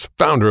Evans,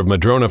 founder of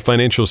Madrona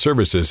Financial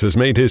Services, has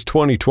made his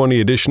 2020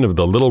 edition of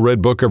the Little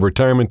Red Book of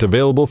Retirement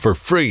available for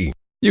free.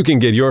 You can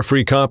get your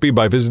free copy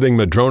by visiting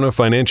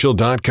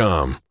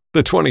madronafinancial.com.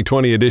 The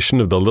 2020 edition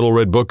of the Little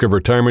Red Book of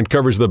Retirement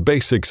covers the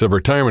basics of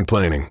retirement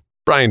planning.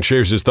 Brian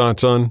shares his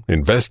thoughts on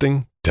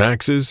investing,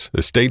 taxes,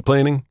 estate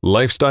planning,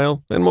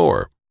 lifestyle, and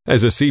more.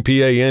 As a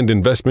CPA and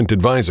investment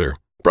advisor,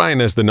 Brian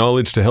has the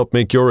knowledge to help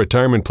make your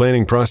retirement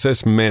planning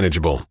process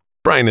manageable.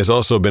 Brian has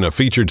also been a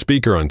featured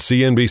speaker on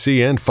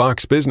CNBC and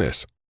Fox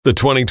Business. The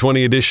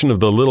 2020 edition of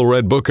the Little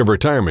Red Book of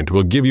Retirement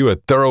will give you a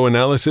thorough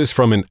analysis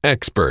from an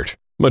expert.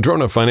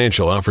 Madrona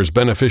Financial offers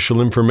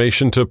beneficial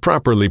information to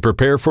properly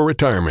prepare for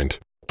retirement.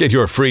 Get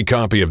your free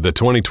copy of the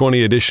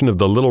 2020 edition of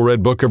the Little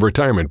Red Book of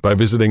Retirement by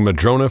visiting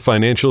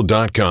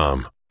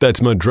madronafinancial.com. That's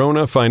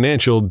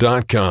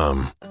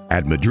madronafinancial.com.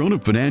 At Madrona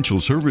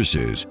Financial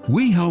Services,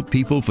 we help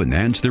people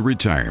finance their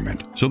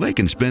retirement so they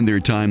can spend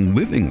their time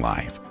living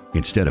life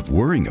instead of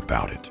worrying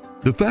about it.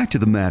 The fact of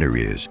the matter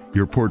is,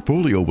 your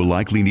portfolio will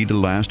likely need to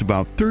last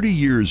about 30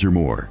 years or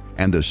more,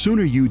 and the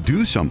sooner you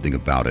do something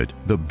about it,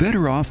 the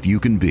better off you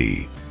can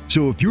be.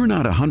 So if you're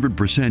not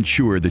 100%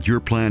 sure that your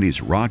plan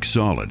is rock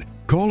solid,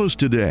 call us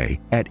today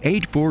at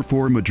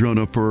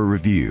 844-MADRONA for a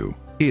review.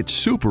 It's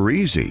super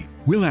easy.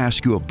 We'll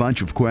ask you a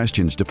bunch of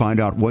questions to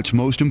find out what's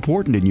most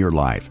important in your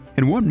life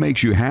and what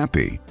makes you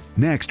happy.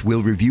 Next,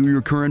 we'll review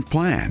your current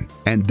plan,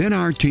 and then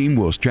our team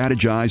will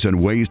strategize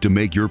on ways to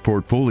make your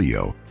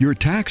portfolio, your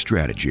tax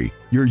strategy,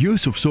 your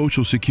use of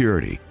Social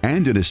Security,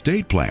 and an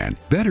estate plan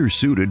better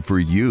suited for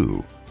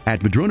you.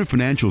 At Madrona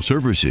Financial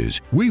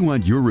Services, we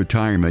want your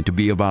retirement to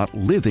be about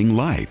living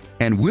life,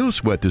 and we'll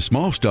sweat the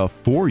small stuff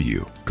for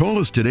you. Call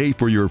us today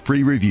for your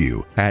free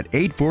review at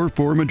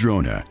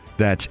 844-MADRONA.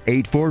 That's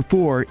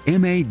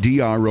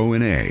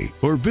 844-MADRONA,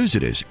 or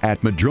visit us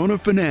at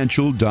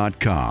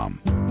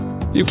madronafinancial.com.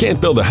 You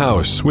can't build a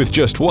house with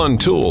just one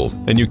tool,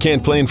 and you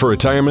can't plan for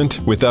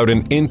retirement without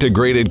an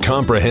integrated,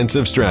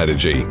 comprehensive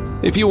strategy.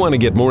 If you want to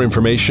get more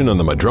information on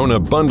the Madrona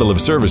bundle of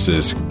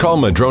services, call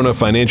Madrona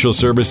Financial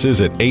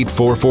Services at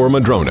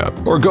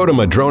 844-MADRONA or go to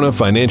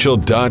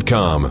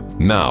madronafinancial.com.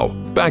 Now,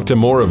 back to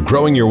more of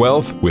Growing Your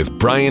Wealth with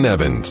Brian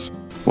Evans.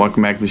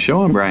 Welcome back to the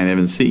show. I'm Brian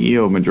Evans,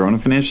 CEO of Madrona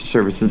Financial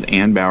Services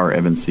and Bauer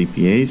Evans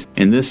CPAs.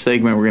 In this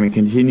segment, we're going to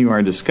continue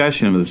our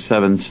discussion of the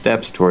 7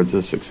 steps towards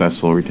a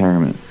successful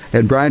retirement.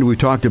 And Brian, we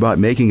talked about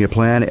making a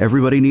plan.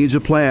 Everybody needs a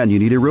plan. You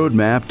need a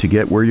roadmap to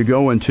get where you're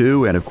going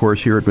to. And of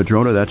course, here at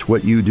Madrona, that's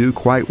what you do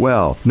quite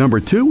well. Number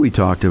 2 we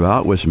talked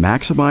about was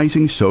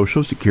maximizing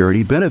Social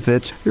Security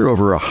benefits. There are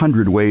over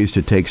 100 ways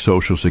to take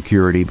Social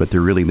Security, but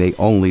there really may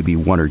only be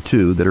 1 or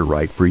 2 that are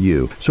right for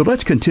you. So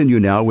let's continue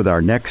now with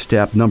our next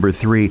step, number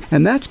 3,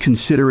 and that's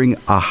considering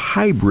a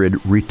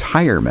hybrid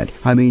retirement.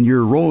 I mean,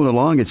 you're rolling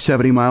along at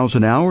 70 miles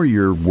an hour.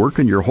 You're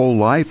working your whole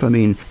life. I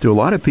mean, do a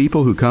lot of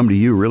people who come to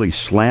you really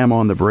slam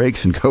on the brakes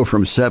brakes and go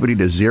from 70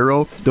 to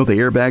 0? Don't the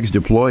airbags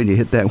deploy and you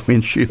hit that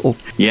windshield?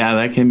 Yeah,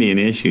 that can be an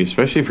issue,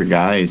 especially for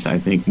guys, I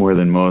think, more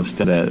than most,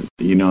 that,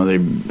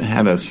 they've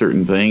had a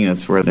certain thing.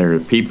 That's where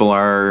their people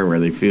are, where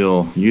they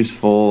feel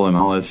useful and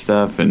all that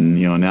stuff. And,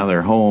 now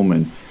they're home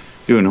and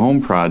doing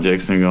home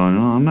projects and going,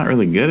 oh, I'm not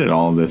really good at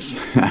all of this.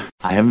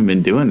 I haven't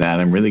been doing that.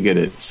 I'm really good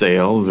at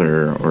sales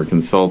or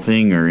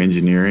consulting or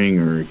engineering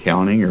or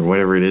accounting or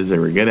whatever it is they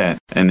were good at.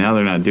 And now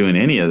they're not doing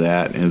any of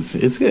that.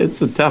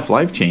 It's a tough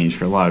life change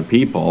for a lot of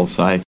people.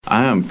 So I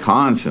am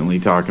constantly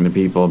talking to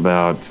people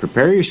about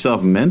prepare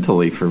yourself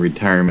mentally for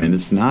retirement.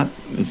 It's not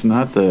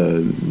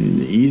the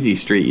easy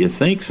street you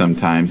think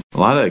sometimes. A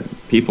lot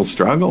of people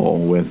struggle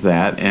with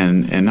that.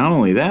 And not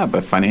only that,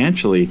 but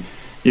financially,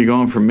 you're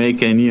going from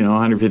making,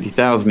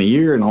 $150,000 a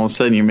year, and all of a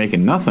sudden you're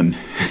making nothing.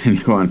 And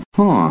you're going,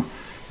 well,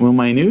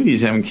 my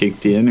annuities haven't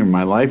kicked in, or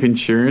my life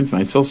insurance,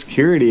 my Social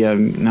Security,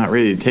 I'm not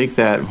ready to take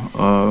that.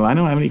 I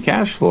don't have any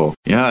cash flow.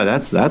 Yeah,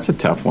 that's a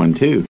tough one,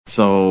 too.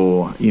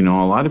 So, a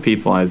lot of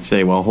people, I'd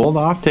say, well, hold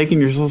off taking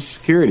your Social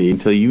Security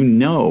until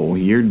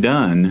you're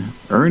done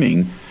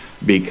earning,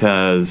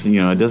 because,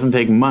 it doesn't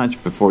take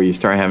much before you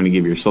start having to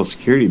give your Social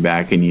Security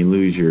back and you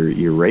lose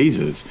your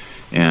raises.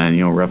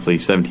 And, roughly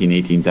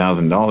 $17,000,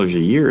 $18,000 a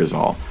year is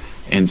all.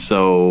 And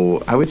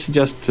so I would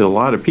suggest to a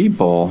lot of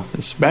people,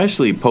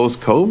 especially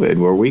post-COVID,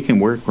 where we can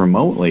work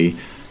remotely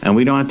and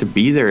we don't have to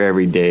be there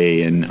every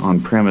day and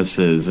on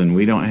premises, and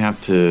we don't have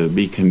to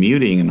be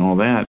commuting and all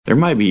that. There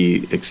might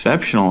be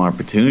exceptional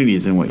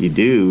opportunities in what you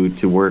do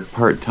to work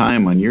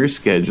part-time on your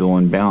schedule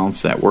and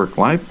balance that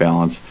work-life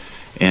balance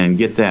and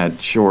get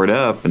that shored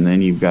up, and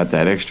then you've got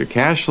that extra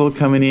cash flow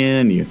coming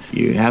in.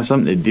 You have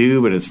something to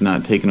do, but it's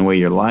not taking away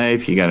your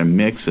life. You got a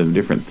mix of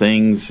different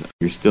things.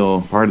 You're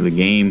still part of the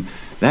game.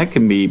 That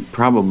can be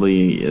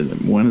probably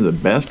one of the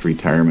best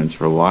retirements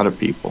for a lot of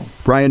people.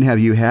 Brian, have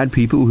you had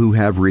people who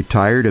have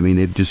retired? I mean,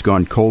 they've just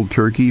gone cold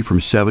turkey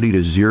from 70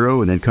 to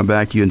 0 and then come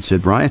back to you and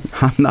said, Brian,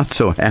 I'm not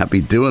so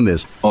happy doing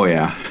this. Oh,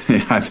 yeah.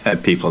 I've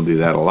had people do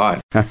that a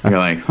lot. You're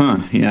like,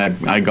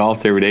 I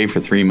golfed every day for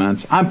 3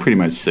 months. I'm pretty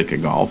much sick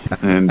of golf,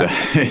 and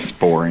it's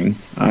boring.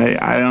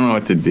 I don't know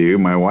what to do.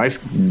 My wife's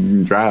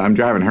I'm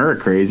driving her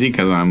crazy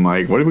because I'm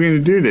like, what are we going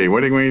to do today?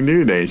 What are we going to do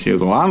today? She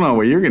goes, well, I don't know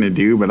what you're going to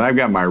do, but I've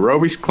got my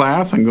aerobics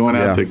class. I'm going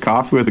out to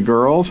coffee with the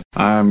girls.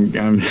 I'm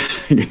going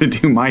to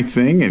do my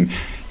thing, and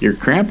you're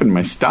cramping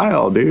my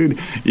style, dude.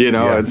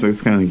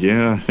 It's kind of like,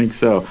 yeah, I think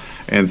so.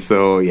 And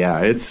so,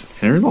 there's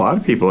a lot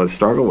of people that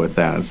struggle with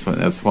that. So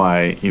that's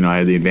why, I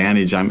have the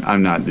advantage.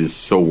 I'm not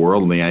just so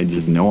worldly. I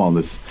just know all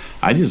this.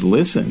 I just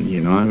listen,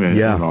 I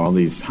have all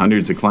these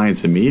hundreds of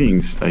clients and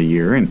meetings a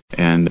year,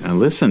 and I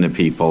listen to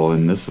people,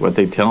 and this is what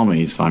they tell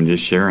me. So I'm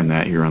just sharing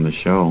that here on the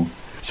show.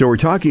 So we're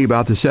talking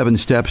about the 7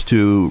 steps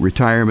to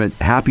retirement: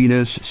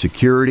 happiness,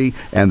 security,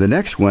 and the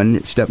next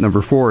one, step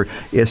number 4,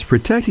 is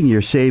protecting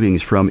your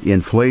savings from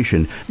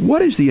inflation.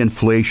 What is the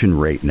inflation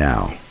rate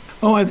now?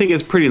 Oh, I think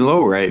it's pretty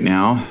low right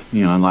now.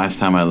 And last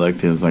time I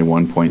looked, it was like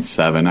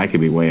 1.7. I could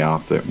be way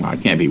off there. Well, I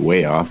can't be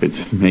way off.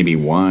 It's maybe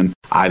 1.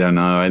 I don't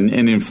know. And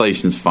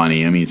inflation's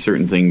funny. I mean,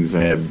 certain things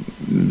have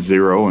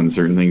 0 and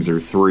certain things are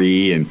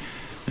 3,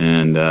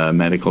 and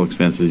medical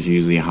expenses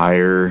usually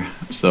higher.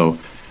 So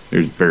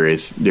there's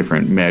various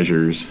different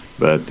measures,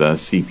 but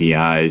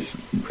CPI's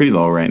pretty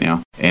low right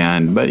now.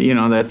 But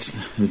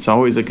it's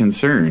always a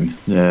concern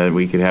that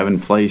we could have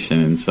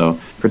inflation. And so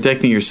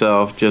protecting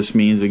yourself just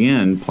means,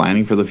 again,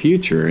 planning for the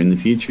future. In the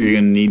future, you're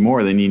going to need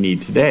more than you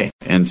need today.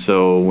 And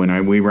so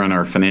when we run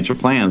our financial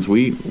plans,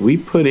 we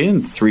put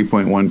in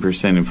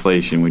 3.1%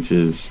 inflation, which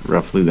is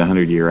roughly the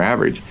 100-year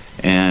average,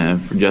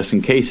 and just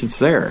in case it's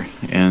there.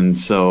 And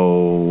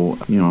so,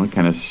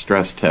 kind of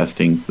stress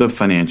testing the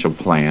financial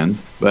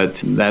plans.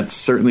 But that's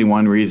certainly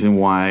one reason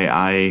why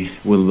I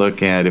would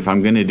look at, if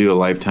I'm going to do a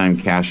lifetime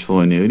cash flow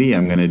annuity,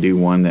 I'm going to do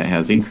one that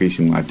has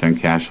increasing lifetime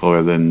cash flow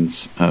rather than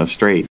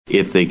straight,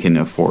 if they can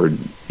afford,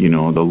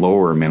 the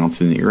lower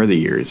amounts in the early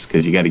years,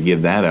 because you got to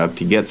give that up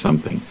to get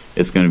something.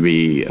 It's going to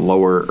be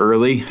lower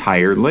early,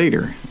 higher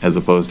later, as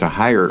opposed to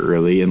higher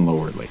early and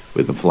lower late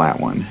with a flat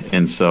one.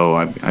 And so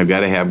I've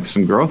got to have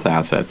some growth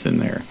assets in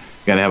there.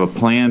 Got to have a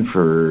plan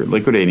for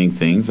liquidating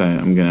things.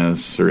 I'm going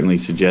to certainly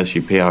suggest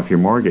you pay off your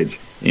mortgage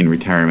in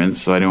retirement,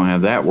 so I don't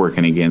have that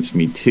working against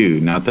me too.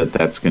 Not that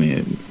that's going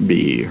to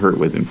be hurt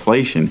with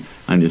inflation.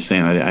 I'm just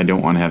saying I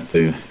don't want to have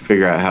to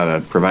figure out how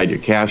to provide your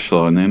cash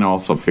flow and then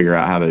also figure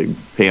out how to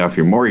pay off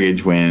your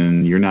mortgage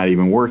when you're not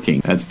even working.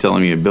 That's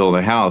telling me to build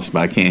a house, but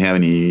I can't have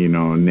any,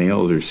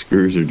 nails or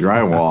screws or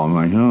drywall. I'm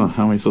like,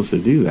 how am I supposed to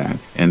do that?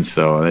 And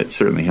so it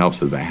certainly helps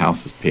that the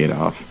house is paid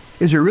off.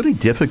 Is it really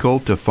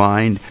difficult to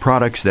find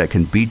products that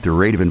can beat the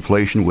rate of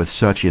inflation with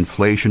such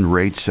inflation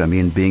rates,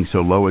 being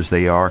so low as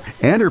they are?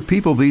 And are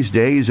people these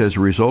days, as a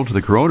result of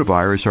the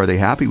coronavirus, are they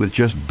happy with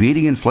just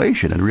beating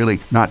inflation and really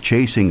not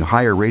chasing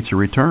higher rates of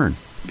return?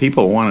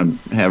 People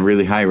want to have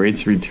really high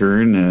rates of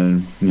return,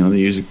 and they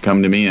usually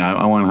come to me,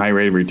 I want a high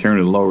rate of return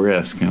at low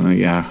risk. I'm like,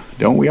 yeah,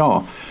 don't we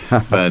all?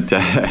 But,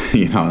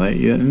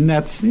 and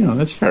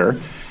that's fair.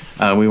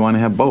 We want to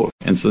have both.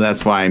 And so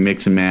that's why I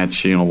mix and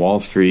match, Wall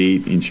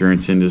Street,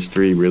 insurance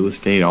industry, real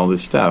estate, all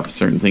this stuff.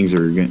 Certain things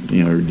are,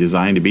 are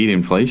designed to beat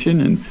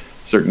inflation, and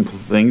certain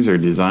things are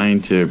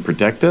designed to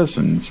protect us,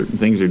 and certain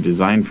things are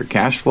designed for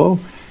cash flow.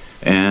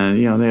 And,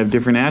 they have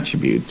different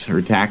attributes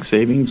or tax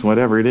savings,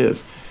 whatever it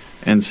is.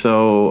 And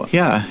so,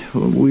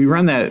 we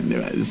run that.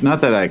 It's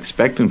not that I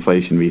expect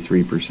inflation to be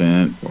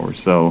 3% or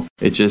so.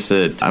 It's just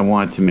that I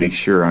want to make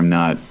sure I'm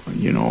not,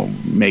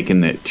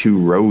 making that too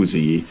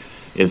rosy.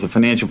 If the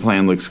financial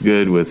plan looks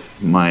good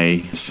with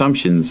my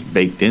assumptions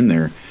baked in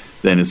there,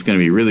 then it's going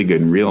to be really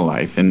good in real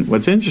life. And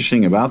what's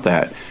interesting about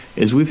that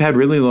is we've had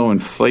really low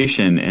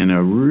inflation and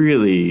a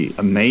really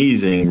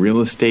amazing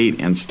real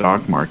estate and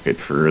stock market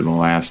for the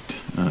last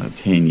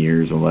 10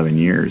 years, 11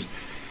 years.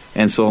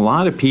 And so a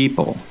lot of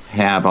people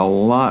have a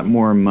lot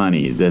more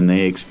money than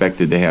they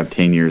expected to have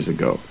 10 years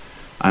ago.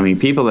 I mean,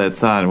 people that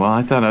thought,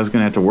 I thought I was going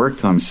to have to work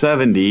till I'm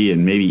 70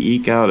 and maybe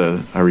eke out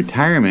a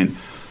retirement.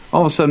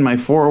 All of a sudden, my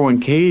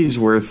 401k is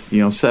worth,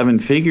 7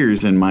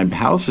 figures, and my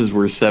house is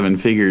worth 7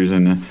 figures,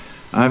 and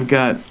I've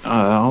got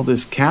all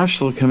this cash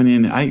flow coming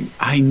in.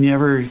 I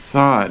never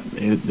thought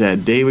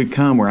that day would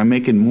come where I'm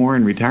making more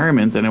in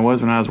retirement than I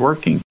was when I was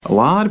working. A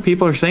lot of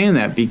people are saying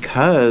that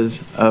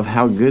because of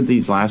how good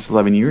these last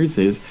 11 years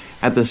is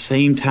at the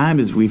same time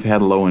as we've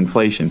had low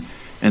inflation.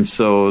 And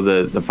so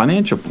the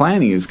financial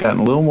planning has gotten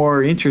a little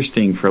more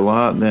interesting for a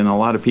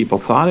lot of people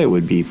thought it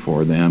would be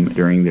for them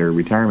during their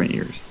retirement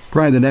years.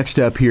 Brian, the next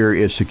step here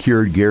is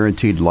secured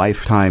guaranteed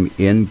lifetime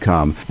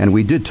income. And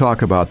we did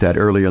talk about that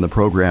earlier in the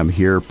program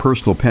here,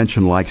 personal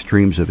pension-like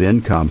streams of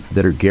income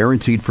that are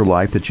guaranteed for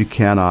life that you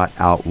cannot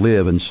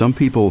outlive. And some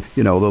people,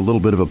 the little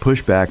bit of a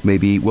pushback may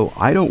be,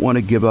 I don't want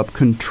to give up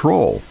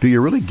control. Do you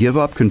really give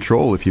up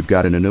control if you've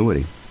got an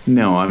annuity?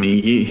 No, I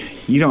mean,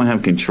 you don't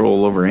have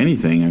control over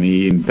anything. I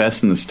mean, you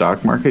invest in the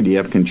stock market. Do you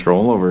have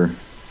control over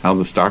how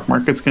the stock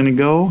market's going to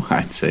go?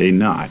 I'd say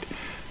not.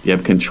 Do you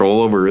have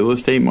control over real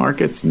estate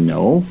markets?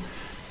 No.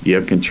 Do you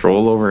have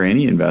control over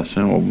any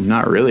investment? Well,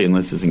 not really,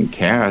 unless it's in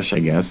cash, I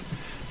guess.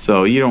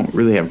 So you don't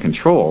really have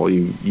control.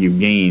 You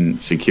gain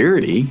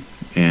security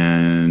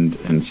and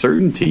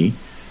certainty.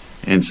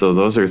 And so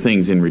those are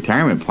things in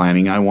retirement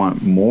planning. I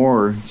want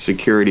more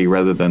security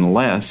rather than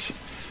less.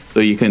 So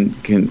you can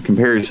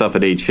compare yourself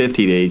at age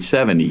 50 to age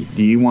 70.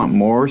 Do you want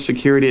more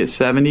security at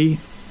 70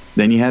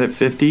 than you had at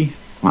 50?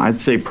 Well,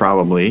 I'd say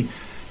probably.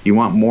 You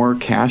want more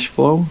cash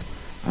flow?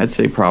 I'd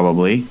say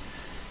probably.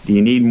 Do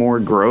you need more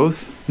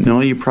growth? No,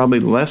 you're probably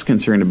less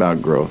concerned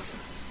about growth.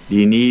 Do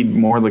you need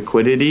more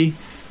liquidity?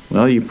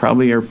 Well, you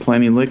probably are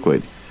plenty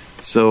liquid.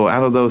 So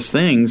out of those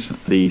things,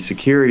 the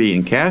security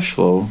and cash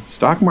flow,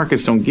 stock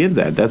markets don't give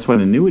that. That's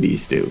what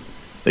annuities do.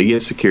 They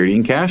give security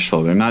and cash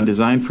flow. They're not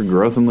designed for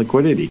growth and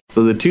liquidity.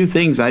 So the two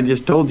things I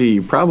just told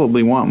you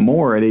probably want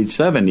more at age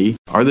 70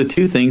 are the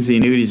two things the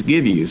annuities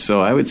give you.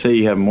 So I would say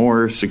you have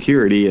more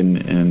security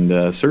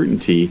and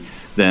certainty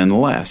than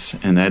less.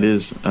 And that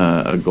is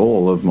a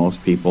goal of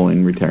most people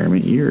in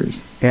retirement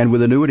years. And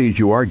with annuities,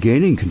 you are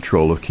gaining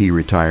control of key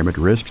retirement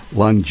risks,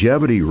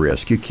 longevity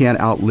risk. You can't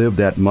outlive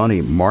that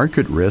money.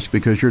 Market risk,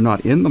 because you're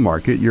not in the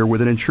market, you're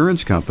with an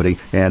insurance company,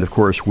 and of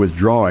course,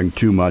 withdrawing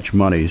too much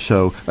money.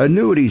 So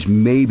annuities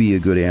may be a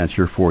good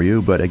answer for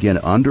you, but again,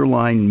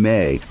 underline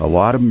may. A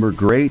lot of them are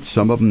great,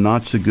 some of them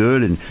not so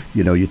good. And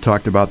you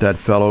talked about that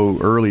fellow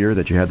earlier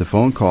that you had the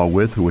phone call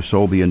with who was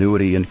sold the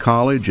annuity in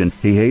college, and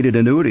he hated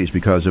annuities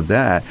because of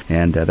that.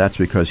 And that's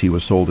because he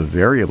was sold a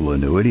variable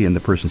annuity, and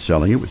the person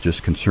selling it was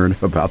just concerned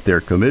about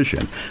their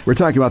commission. We're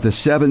talking about the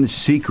 7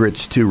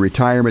 secrets to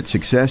retirement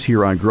success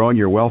here on Growing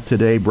Your Wealth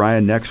today.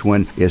 Brian, next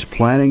one is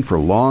planning for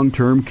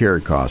long-term care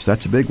costs.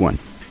 That's a big one.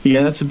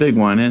 Yeah, that's a big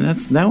one, and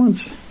that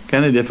one's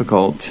kind of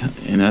difficult,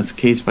 and that's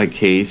case by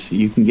case.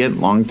 You can get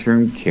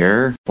long-term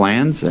care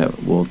plans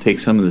that will take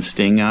some of the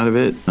sting out of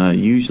it.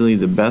 Usually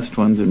the best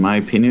ones, in my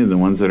opinion, are the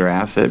ones that are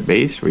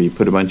asset-based, where you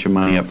put a bunch of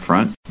money up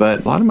front.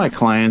 But a lot of my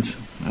clients,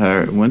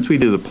 once we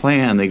do the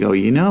plan, they go,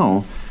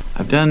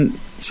 I've done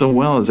so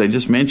well, as I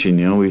just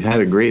mentioned, we've had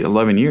a great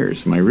 11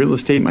 years. My real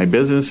estate, my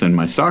business, and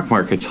my stock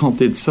markets all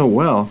did so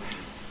well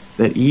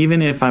that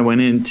even if I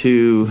went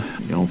into,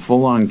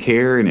 full-on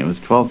care and it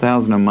was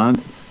 $12,000 a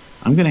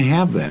month, I'm going to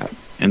have that.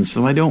 And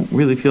so I don't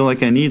really feel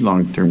like I need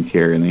long-term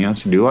care. And they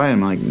ask, do I?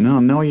 I'm like,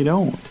 no, you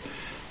don't.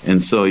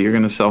 And so you're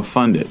going to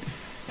self-fund it.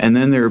 And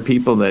then there are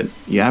people that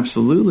you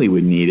absolutely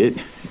would need it.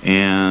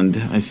 And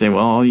I say, well,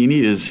 all you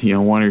need is,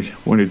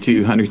 $100,000 or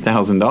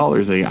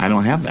 $200,000. I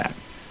don't have that.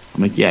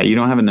 I'm like, yeah, you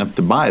don't have enough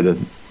to buy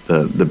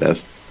the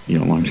best,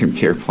 long-term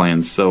care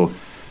plans, so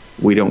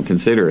we don't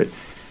consider it.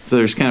 So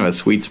there's kind of a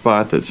sweet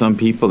spot that some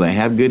people that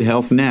have good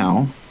health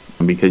now,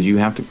 because you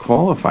have to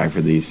qualify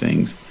for these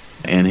things,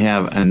 and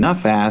have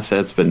enough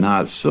assets, but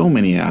not so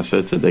many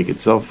assets that they could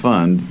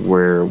self-fund,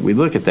 where we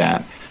look at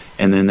that.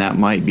 And then that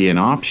might be an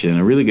option,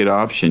 a really good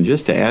option,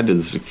 just to add to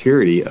the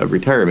security of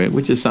retirement,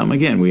 which is something,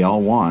 again, we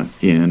all want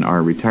in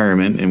our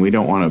retirement, and we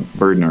don't want to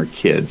burden our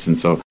kids. And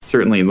so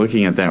certainly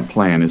looking at that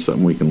plan is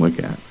something we can look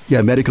at.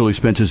 Yeah, medical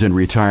expenses in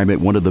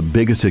retirement, one of the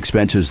biggest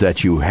expenses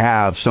that you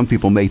have. Some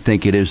people may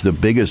think it is the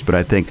biggest, but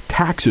I think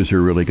taxes are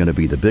really going to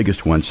be the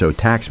biggest one. So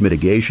tax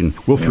mitigation,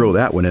 we'll throw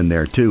that one in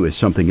there too, is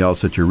something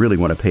else that you really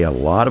want to pay a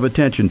lot of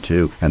attention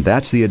to. And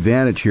that's the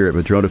advantage here at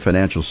Madrona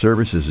Financial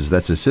Services, is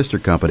that's a sister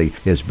company,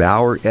 is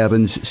Bauer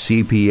Evans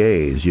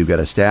CPAs. You've got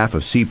a staff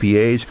of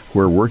CPAs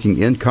who are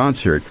working in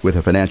concert with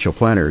the financial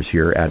planners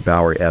here at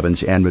Bauer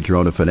Evans and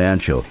Madrona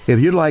Financial. If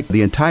you'd like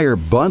the entire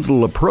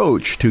bundle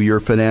approach to your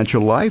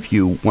financial life,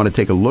 you want to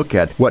take a look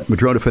at what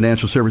Madrona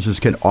Financial Services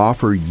can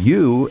offer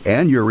you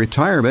and your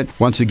retirement.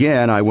 Once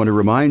again, I want to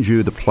remind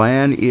you the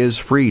plan is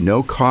free,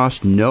 no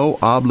cost, no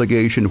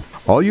obligation.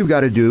 All you've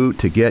got to do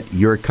to get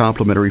your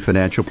complimentary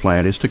financial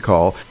plan is to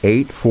call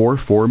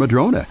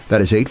 844-MADRONA.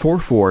 That is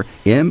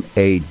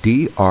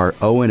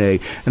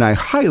 844-MADRONA. And I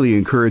highly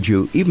encourage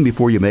you, even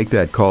before you make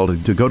that call,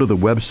 to go to the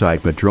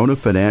website,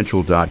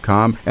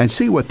 madronafinancial.com, and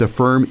see what the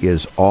firm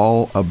is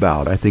all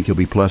about. I think you'll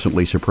be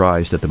pleasantly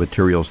surprised at the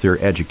materials there,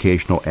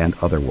 educational and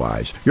otherwise.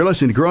 You're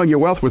listening to Growing Your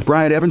Wealth with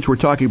Brian Evans. We're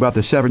talking about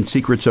the 7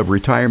 secrets of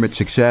retirement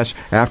success.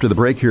 After the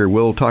break here,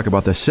 we'll talk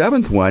about the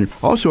 7th one.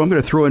 Also, I'm going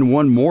to throw in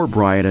one more,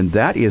 Brian, and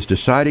that is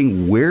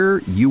deciding where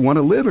you want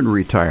to live in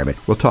retirement.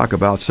 We'll talk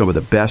about some of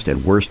the best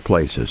and worst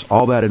places.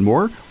 All that and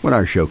more when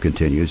our show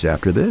continues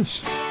after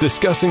this.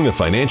 Discussing the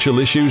financial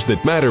issues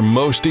that matter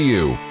most to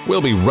you.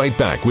 We'll be right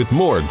back with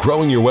more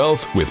Growing Your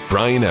Wealth with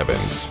Brian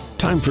Evans.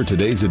 Time for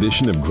today's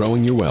edition of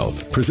Growing Your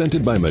Wealth,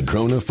 presented by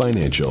Madrona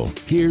Financial.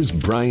 Here's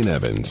Brian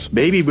Evans.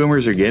 Baby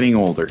boomers are getting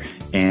older,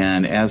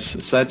 and as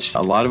such,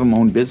 a lot of them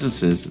own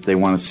businesses that they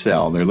want to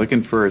sell. They're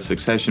looking for a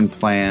succession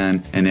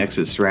plan and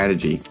exit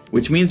strategy,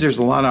 which means there's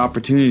a lot of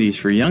opportunities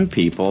for young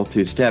people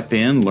to step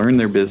in, learn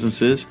their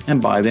businesses,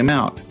 and buy them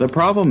out. The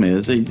problem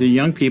is that the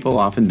young people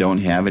often don't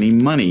have any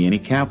money, any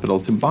capital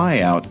to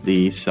buy out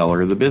the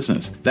seller of the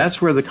business.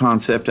 That's where the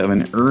concept of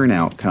an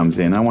earn-out comes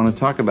in. I want to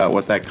talk about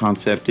what that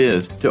concept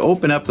is to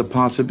open up the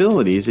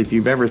possibilities if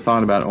you've ever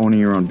thought about owning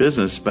your own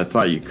business but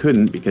thought you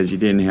couldn't because you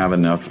didn't have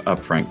enough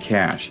upfront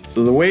cash.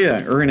 So the way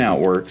an earn-out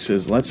works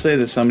is, let's say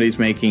that somebody's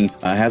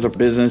has a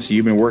business,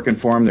 you've been working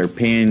for them, they're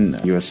paying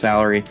you a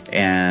salary,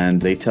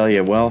 and they tell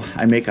you, well,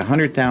 I make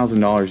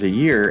 $100,000 a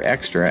year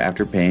extra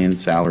after paying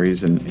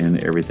salaries and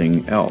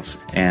everything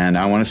else. And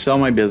I want to sell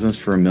my business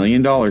for $1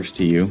 million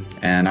to you,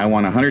 and I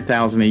want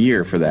 $100,000 a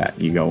year for that.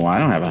 You go, well, I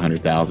don't have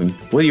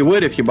 $100,000. Well, you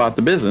would if you bought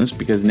the business,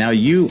 because now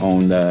you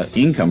own the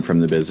income from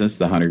the business,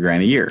 the $100,000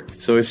 a year.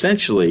 So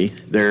essentially,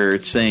 they're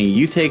saying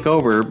you take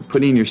over,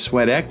 put in your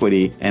sweat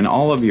equity, and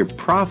all of your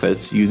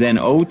profits you then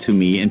owe to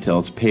me until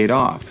it's paid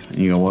off.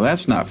 And you go, well,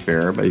 that's not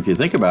fair. But if you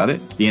think about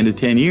it, at the end of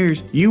 10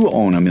 years, you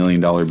own $1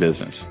 million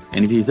business.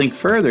 And if you think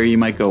further, you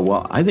might go,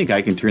 well, I think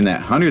I can turn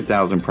that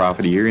 $100,000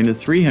 profit a year into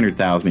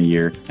 $300,000 a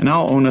year, and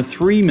I'll own a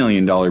 $3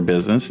 million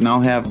business, and I'll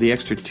have the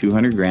extra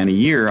 $200,000 a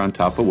year on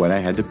top of what I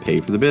had to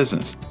pay for the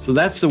business. So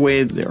that's the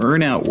way the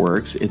earn-out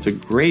works. It's a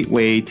great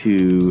way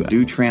to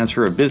do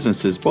transfer of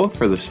businesses, both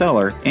for the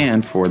seller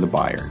and for the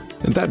buyer.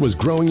 And that was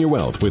Growing Your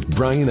Wealth with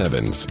Brian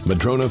Evans,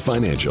 Madrona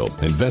Financial.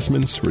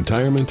 Investments,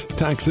 retirement,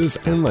 taxes,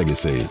 and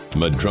legacy.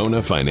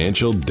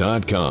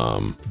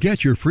 MadronaFinancial.com.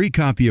 Get your free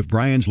copy of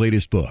Brian's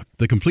latest book,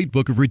 The Complete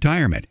Book of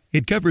Retirement.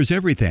 It covers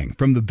everything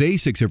from the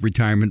basics of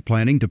retirement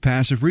planning to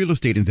passive real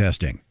estate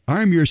investing.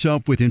 Arm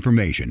yourself with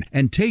information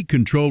and take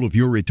control of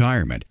your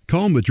retirement.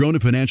 Call Madrona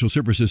Financial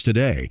Services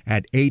today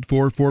at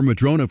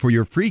 844-MADRONA for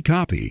your free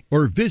copy,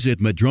 or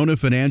visit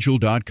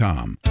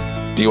MadronaFinancial.com.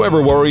 Do you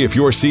ever worry if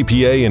your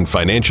CPA and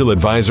financial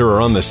advisor are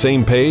on the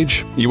same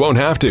page? You won't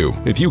have to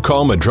if you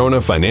call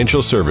Madrona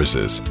Financial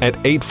Services at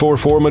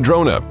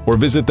 844-MADRONA or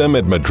visit them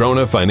at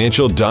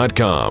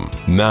madronafinancial.com.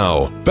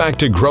 Now, back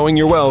to Growing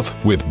Your Wealth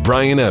with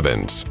Brian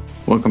Evans.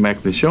 Welcome back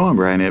to the show. I'm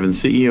Brian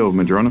Evans, CEO of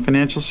Madrona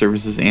Financial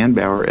Services and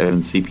Bauer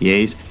Evans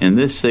CPAs. In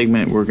this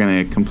segment, we're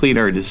going to complete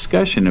our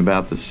discussion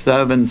about the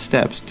 7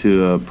 steps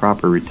to a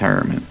proper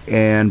retirement.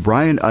 And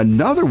Brian,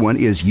 another one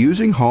is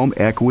using home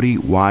equity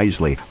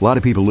wisely. A lot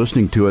of people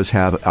listening to us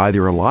have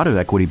either a lot of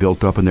equity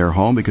built up in their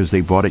home because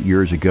they bought it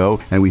years ago,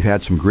 and we've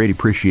had some great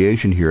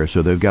appreciation here,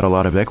 so they've got a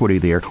lot of equity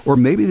there. Or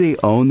maybe they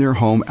own their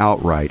home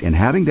outright, and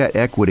having that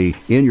equity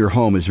in your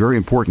home is very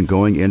important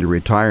going into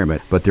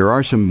retirement. But there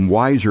are some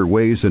wiser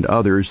ways than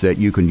others that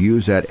you can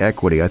use that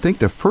equity. I think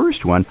the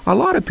first one, a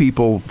lot of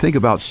people think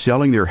about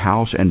selling their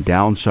house and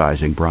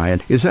downsizing,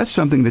 Brian. Is that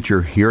something that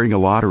you're hearing a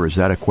lot, or is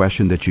that a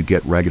question that you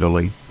get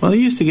regularly? Well, I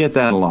used to get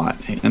that a lot,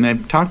 and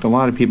I've talked a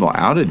lot of people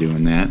out of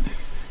doing that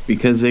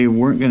because they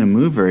weren't going to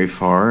move very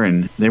far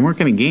and they weren't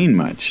going to gain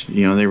much.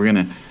 You know, they were going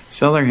to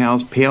sell their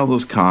house, pay all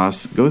those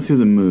costs, go through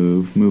the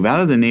move out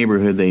of the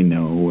neighborhood they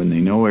know, and they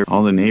know where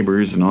all the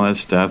neighbors and all that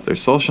stuff. Their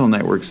social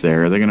network's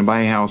there. They're going to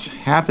buy a house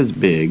half as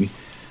big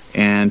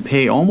and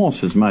pay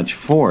almost as much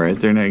for it.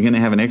 They're not going to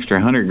have an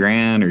extra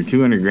 $100,000 or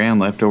 $200,000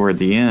 left over at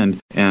the end,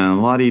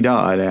 and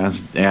la-di-da, it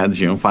adds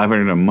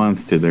 $500 a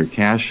month to their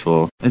cash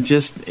flow.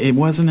 It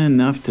wasn't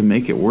enough to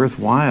make it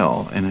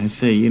worthwhile. And I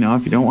say, if you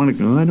don't want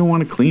to, I don't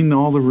want to clean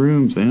all the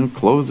rooms.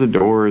 Close the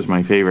door is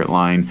my favorite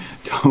line.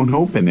 Don't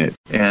open it,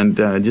 and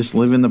just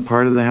live in the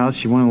part of the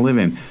house you want to live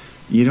in.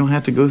 you don't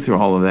have to go through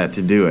all of that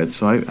to do it.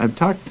 So I've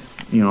talked,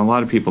 a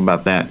lot of people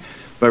about that.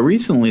 But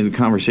recently the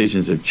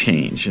conversations have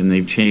changed, and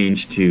they've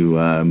changed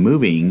to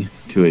moving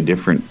to a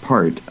different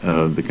part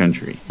of the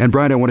country. And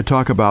Brian, I want to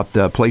talk about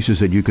the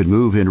places that you could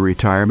move in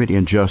retirement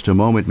in just a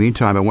moment.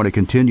 Meantime, I want to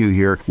continue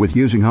here with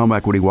using home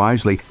equity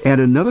wisely. And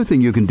another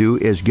thing you can do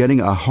is getting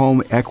a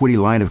home equity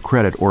line of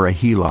credit or a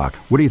HELOC.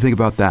 What do you think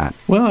about that?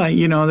 Well,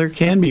 there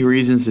can be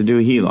reasons to do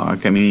a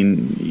HELOC. I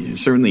mean,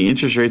 certainly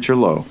interest rates are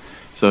low.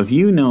 So if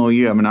you know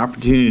you have an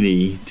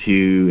opportunity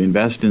to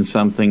invest in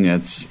something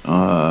that's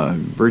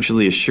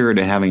virtually assured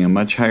of having a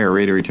much higher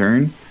rate of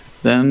return,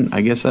 then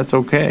I guess that's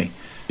okay.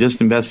 Just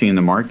investing in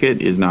the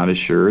market is not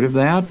assured of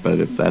that, but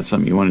if that's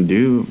something you want to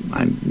do,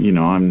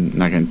 I'm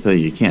not going to tell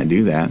you can't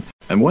do that.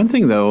 And one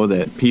thing, though,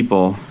 that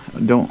people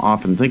don't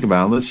often think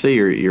about, let's say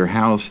your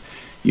house,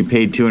 you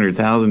paid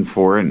 $200,000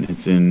 for it, and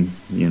it's in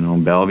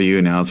Bellevue,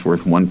 and now it's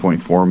worth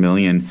 $1.4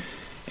 million.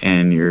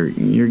 And you're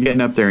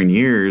getting up there in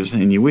years,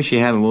 and you wish you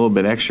had a little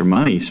bit extra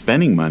money,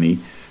 spending money,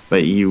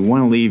 but you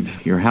want to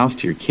leave your house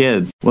to your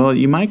kids. Well,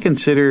 you might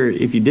consider,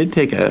 if you did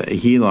take a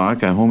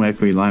HELOC, a home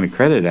equity line of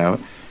credit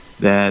out,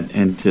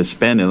 and to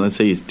spend it, let's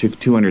say you took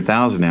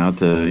 $200,000 out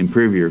to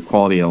improve your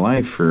quality of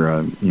life for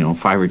a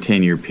 5 or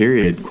 10 year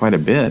period, quite a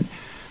bit,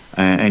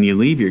 and you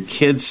leave your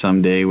kids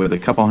someday with a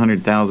couple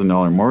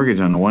 $100,000 mortgage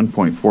on a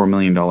 $1.4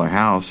 million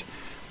house.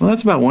 Well,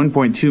 that's about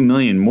 $1.2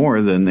 million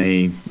more than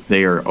they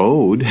are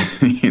owed,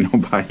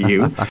 by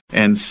you.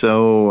 And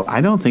so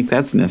I don't think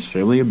that's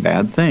necessarily a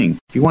bad thing.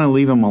 If you want to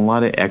leave them a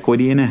lot of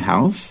equity in a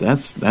house,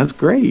 that's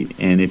great.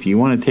 And if you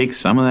want to take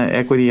some of that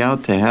equity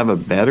out to have a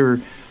better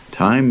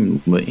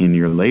time in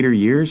your later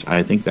years,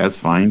 I think that's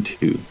fine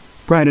too.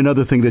 Brian,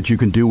 another thing that you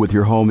can do with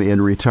your home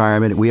in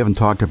retirement, we haven't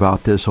talked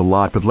about this a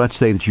lot, but let's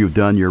say that you've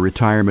done your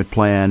retirement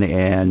plan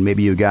and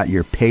maybe you got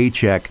your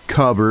paycheck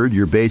covered,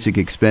 your basic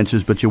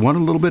expenses, but you want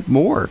a little bit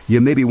more. You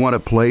maybe want a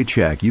play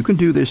check. You can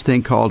do this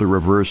thing called a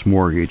reverse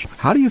mortgage.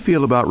 How do you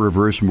feel about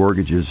reverse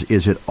mortgages?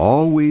 Is it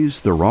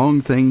always the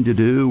wrong thing to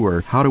do,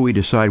 or how do we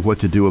decide what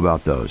to do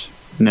about those?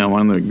 Now,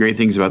 one of the great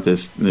things about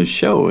this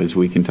show is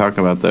we can talk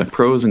about the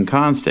pros and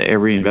cons to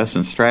every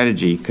investment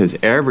strategy, because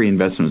every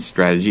investment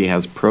strategy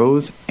has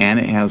pros and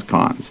it has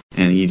cons.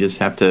 And you just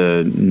have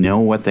to know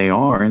what they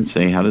are and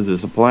say, how does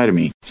this apply to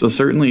me? So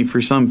certainly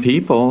for some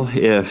people,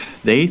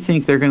 if they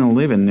think they're going to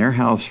live in their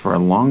house for a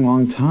long,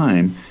 long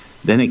time,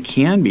 then it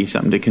can be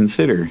something to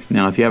consider.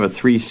 Now, if you have a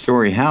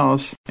 3-story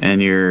house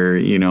and you're,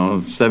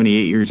 78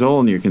 years old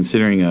and you're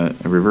considering a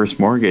reverse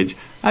mortgage,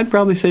 I'd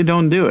probably say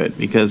don't do it,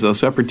 because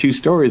those upper 2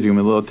 stories are going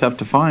to be a little tough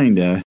to find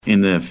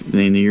in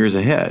the years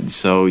ahead.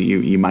 So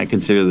you might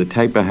consider the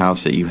type of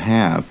house that you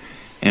have,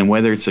 and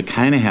whether it's the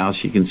kind of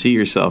house you can see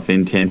yourself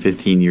in 10,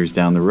 15 years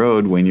down the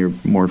road when you're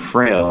more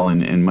frail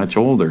and much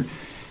older.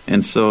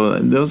 And so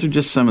those are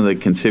just some of the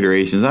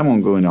considerations. I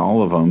won't go into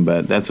all of them,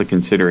 but that's a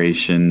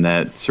consideration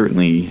that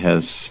certainly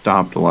has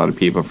stopped a lot of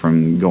people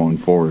from going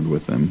forward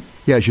with them.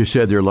 Yeah, as you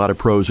said, there are a lot of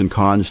pros and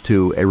cons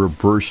to a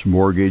reverse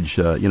mortgage.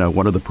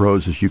 One of the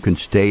pros is you can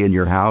stay in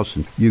your house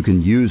and you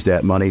can use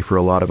that money for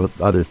a lot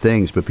of other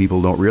things, but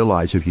people don't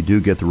realize if you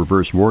do get the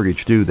reverse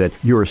mortgage too, that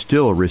you're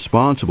still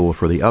responsible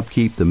for the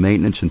upkeep, the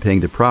maintenance, and paying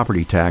the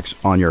property tax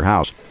on your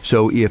house.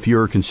 So if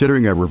you're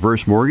considering a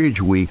reverse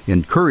mortgage, we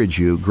encourage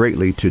you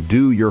greatly to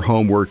do your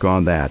homework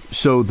on that.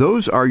 So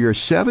those are your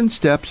 7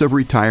 steps of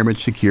retirement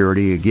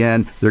security.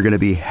 Again, they're going to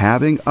be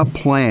having a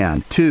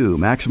plan. 2,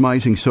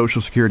 maximizing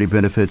Social Security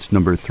benefits.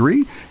 Number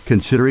 3,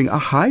 considering a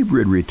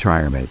hybrid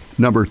retirement.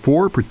 Number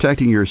 4,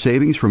 protecting your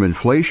savings from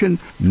inflation.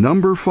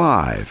 Number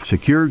 5,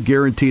 secure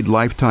guaranteed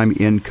lifetime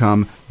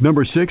income.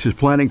 Number 6 is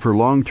planning for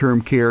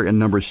long-term care. And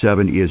number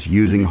 7 is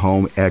using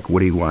home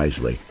equity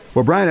wisely.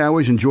 Well, Brian, I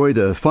always enjoy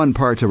the fun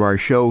parts of our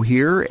show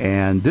here,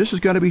 and this is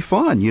going to be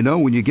fun.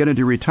 When you get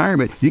into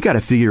retirement, you got to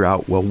figure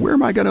out, well, where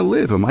am I going to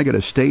live? Am I going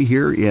to stay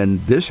here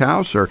in this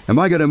house, or am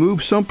I going to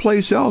move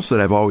someplace else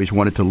that I've always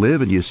wanted to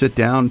live? And you sit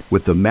down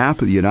with the map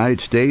of the United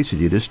States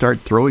and you just start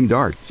throwing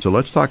darts. So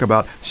let's talk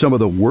about some of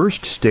the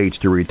worst states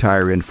to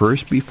retire in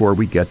first before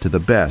we get to the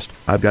best.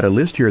 I've got a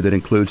list here that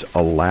includes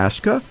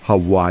Alaska,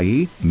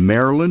 Hawaii,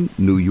 Maryland,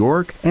 New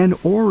York, and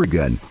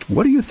Oregon.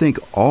 What do you think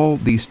all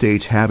these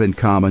states have in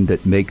common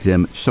that make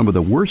them some of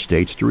the worst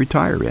states to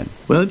retire in?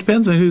 Well, it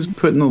depends on who's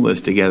putting the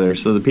list together.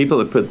 So the people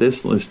that put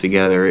this list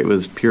together, it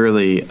was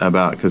purely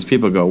about, because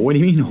people go, what do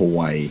you mean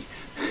Hawaii?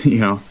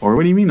 Or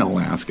what do you mean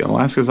Alaska?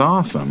 Alaska's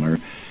awesome. Or,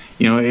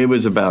 it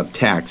was about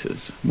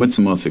taxes. What's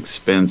the most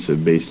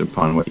expensive based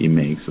upon what you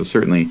make? So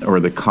certainly, or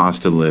the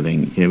cost of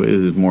living, it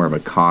was more of a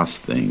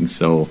cost thing.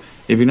 So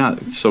if you're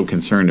not so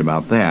concerned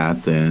about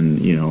that,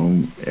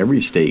 then,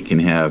 every state can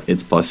have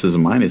its pluses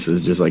and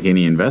minuses, just like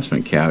any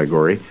investment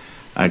category.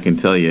 I can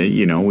tell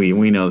you,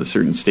 we know that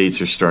certain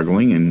states are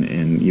struggling,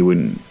 and you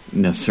wouldn't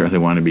necessarily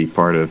want to be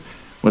part of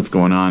what's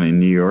going on in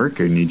New York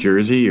or New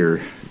Jersey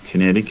or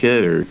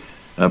Connecticut or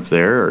up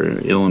there or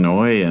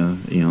Illinois,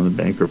 the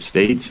bankrupt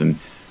states. And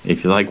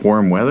if you like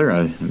warm weather,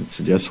 I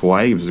suggest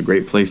Hawaii. It was a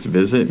great place to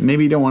visit.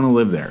 Maybe you don't want to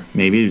live there.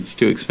 Maybe it's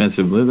too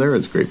expensive to live there.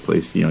 It's a great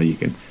place. You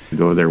can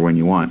go there when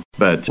you want.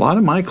 But a lot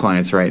of my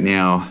clients right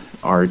now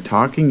are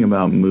talking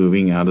about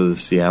moving out of the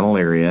Seattle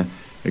area.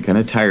 They're kind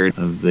of tired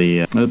of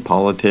the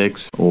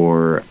politics,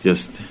 or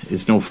just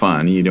it's no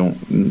fun.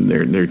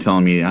 They're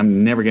telling me,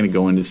 I'm never going to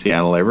go into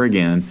Seattle ever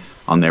again.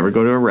 I'll never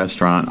go to a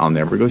restaurant. I'll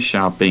never go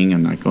shopping.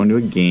 I'm not going to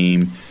a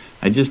game.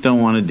 I just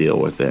don't want to deal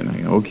with it. And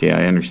I go, okay,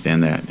 I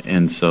understand that.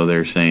 And so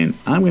they're saying,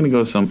 I'm going to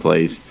go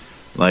someplace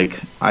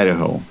like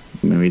Idaho.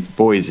 Maybe it's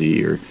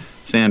Boise or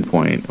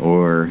Sandpoint,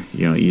 or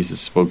east of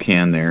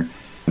Spokane there.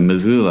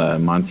 Missoula,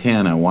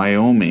 Montana,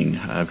 Wyoming.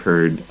 I've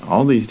heard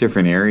all these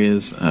different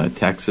areas.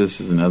 Texas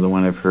is another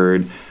one I've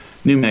heard.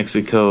 New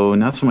Mexico,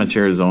 not so much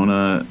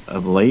Arizona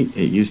of late.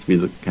 It used to be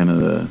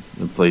the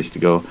place to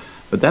go.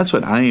 But that's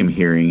what I am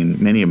hearing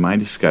in many of my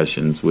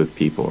discussions with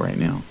people right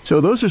now.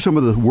 So those are some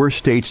of the worst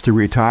states to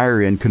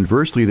retire in.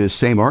 Conversely, this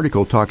same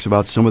article talks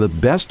about some of the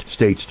best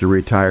states to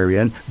retire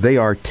in. They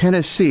are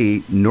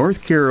Tennessee,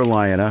 North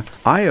Carolina,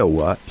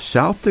 Iowa,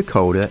 South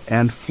Dakota,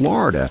 and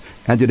Florida.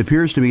 And it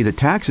appears to me that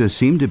taxes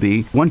seem to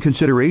be one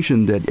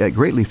consideration that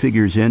greatly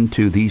figures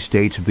into these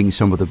states being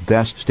some of the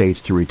best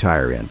states to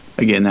retire in.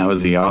 Again, that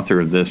was the author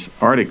of this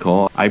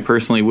article. I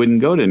personally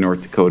wouldn't go to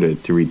North Dakota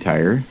to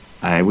retire.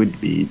 I would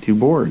be too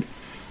bored.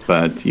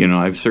 But,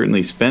 I've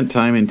certainly spent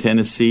time in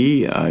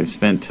Tennessee. I've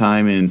spent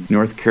time in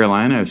North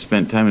Carolina. I've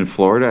spent time in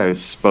Florida. I've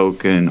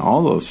spoken in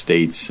all those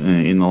states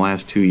in the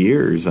last 2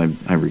 years.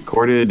 I've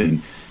recorded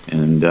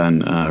and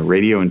done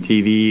radio and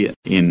TV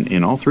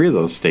in all three of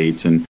those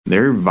states. And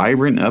they're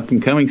vibrant,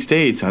 up-and-coming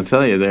states. I'll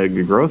tell you,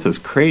 the growth is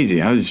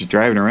crazy. I was just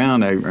driving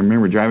around. I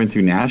remember driving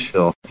through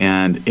Nashville,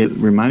 and it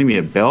reminded me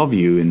of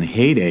Bellevue in the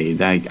heyday.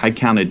 I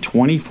counted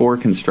 24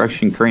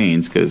 construction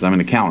cranes, because I'm an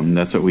accountant.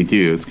 That's what we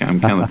do. I'm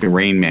kind of like a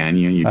Rain Man.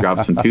 You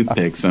drop some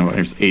toothpicks, and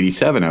there's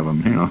 87 of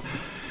them,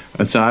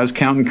 And so I was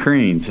counting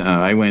cranes.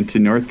 I went to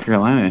North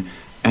Carolina,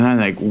 and I'm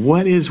like,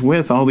 what is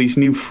with all these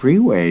new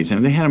freeways?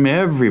 And they had them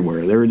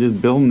everywhere. They were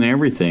just building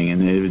everything,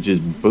 and it was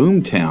just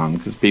boom town,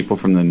 because people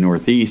from the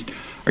Northeast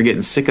are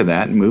getting sick of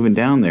that and moving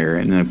down there.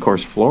 And then, of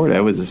course,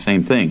 Florida was the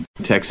same thing.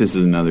 Texas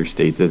is another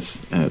state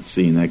that's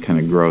seeing that kind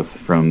of growth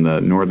from the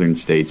northern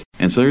states.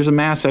 And so there's a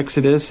mass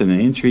exodus and an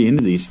entry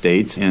into these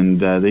states, and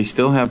they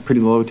still have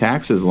pretty low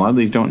taxes. A lot of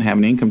these don't have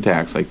an income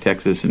tax like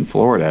Texas and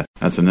Florida.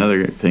 That's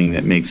another thing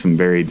that makes them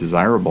very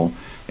desirable.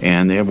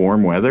 And they have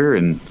warm weather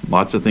and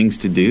lots of things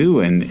to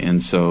do,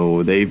 and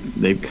so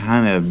they've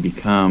kind of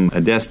become a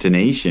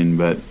destination.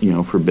 But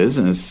for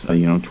business,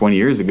 20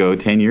 years ago,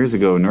 10 years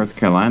ago, North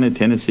Carolina,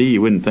 Tennessee,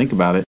 you wouldn't think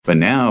about it. But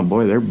now,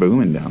 boy, they're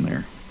booming down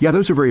there. Yeah,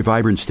 those are very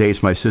vibrant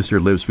states. My sister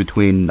lives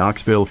between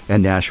Knoxville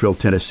and Nashville,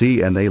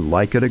 Tennessee, and they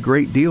like it a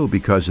great deal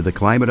because of the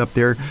climate up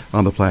there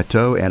on the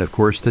plateau and, of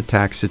course, the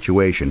tax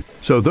situation.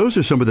 So those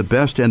are some of the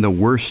best and the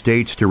worst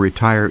states to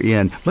retire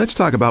in. Let's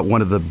talk about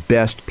one of the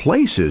best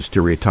places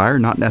to retire,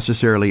 not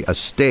necessarily a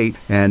state.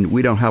 And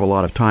we don't have a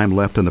lot of time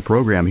left on the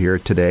program here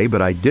today, but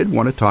I did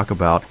want to talk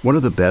about one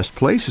of the best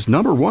places.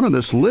 Number one on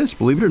this list,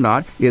 believe it or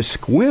not, is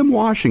Sequim,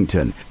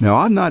 Washington. Now,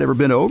 I've not ever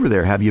been over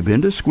there. Have you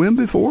been to Sequim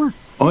before?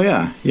 Oh,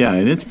 yeah,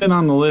 and it's been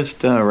on the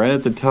list right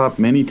at the top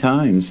many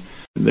times.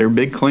 Their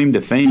big claim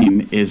to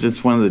fame is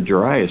it's one of the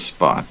driest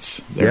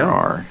spots there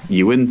are.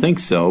 You wouldn't think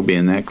so,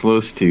 being that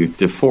close to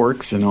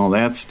Forks and all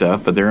that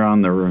stuff, but they're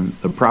on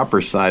the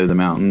proper side of the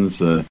mountains,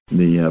 the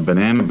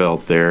banana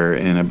belt there,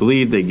 and I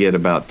believe they get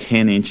about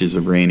 10 inches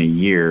of rain a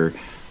year.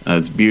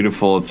 It's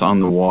beautiful. It's on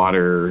the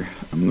water.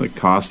 The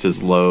cost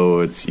is low.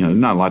 It's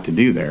not a lot to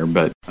do there,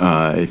 but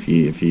if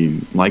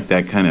you like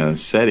that kind of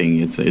setting,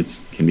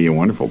 it can be a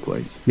wonderful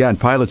place. Yeah, and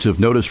pilots have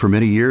noticed for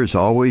many years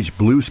always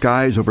blue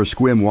skies over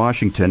Sequim,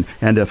 Washington,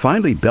 and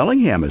finally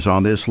Bellingham is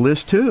on this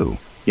list too.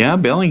 Yeah,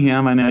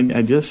 Bellingham, and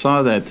I just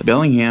saw that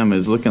Bellingham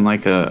is looking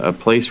like a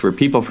place where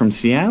people from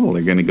Seattle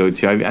are going to go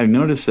to. I've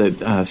noticed that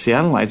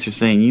Seattleites are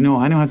saying,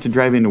 I don't have to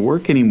drive into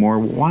work anymore.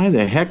 Why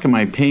the heck am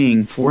I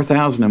paying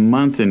 $4,000 a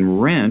month in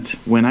rent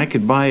when I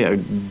could buy a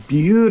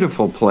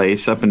beautiful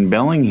place up in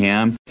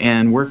Bellingham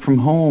and work from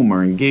home,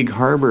 or in Gig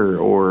Harbor,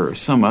 or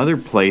some other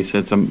place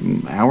that's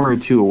an hour or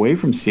two away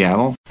from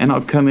Seattle, and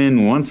I'll come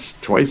in once,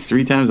 twice,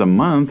 3 times a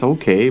month,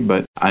 okay,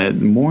 but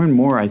more and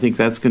more I think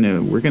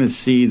we're going to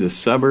see the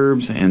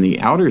suburbs and the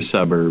outer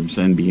suburbs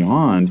and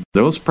beyond,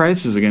 those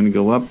prices are going to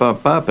go up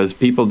as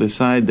people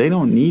decide they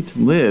don't need to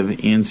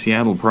live in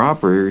Seattle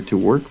proper to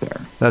work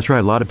there. That's right.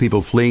 A lot of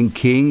people fleeing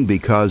King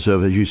because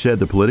of, as you said,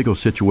 the political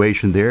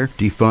situation there,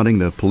 defunding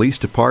the police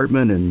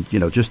department and,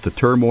 just the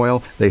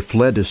turmoil. They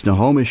fled to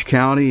Snohomish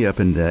County up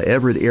in the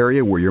Everett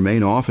area where your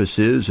main office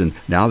is, and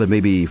now they may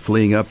be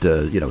fleeing up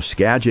to,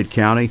 Skagit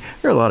County.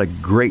 There are a lot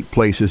of great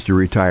places to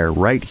retire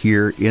right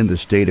here in the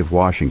state of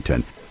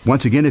Washington.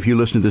 Once again, if you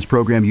listen to this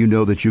program, you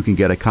know that you can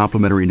get a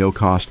complimentary,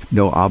 no-cost,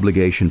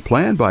 no-obligation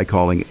plan by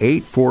calling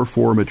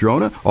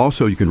 844-MADRONA.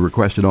 Also, you can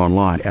request it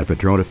online at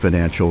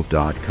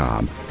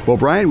madronafinancial.com. Well,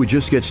 Brian, we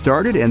just get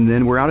started, and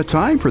then we're out of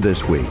time for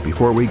this week.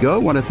 Before we go, I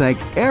want to thank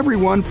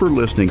everyone for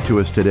listening to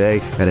us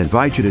today and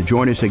invite you to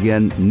join us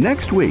again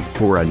next week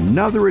for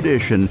another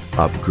edition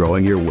of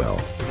Growing Your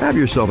Wealth. Have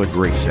yourself a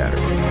great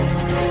Saturday.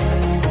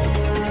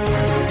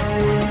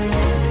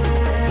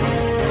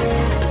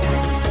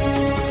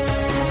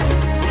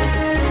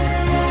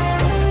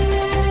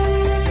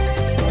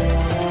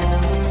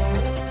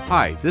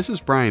 Hi, this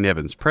is Brian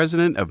Evans,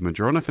 president of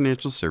Madrona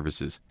Financial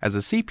Services. As a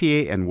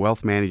CPA and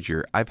wealth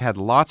manager, I've had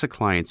lots of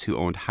clients who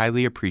owned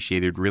highly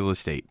appreciated real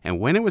estate. And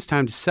when it was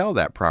time to sell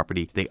that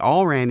property, they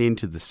all ran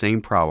into the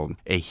same problem,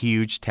 a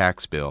huge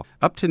tax bill.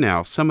 Up to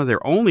now, some of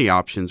their only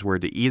options were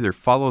to either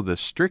follow the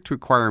strict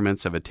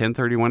requirements of a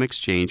 1031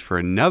 exchange for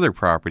another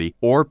property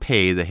or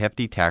pay the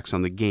hefty tax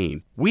on the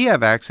gain. We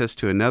have access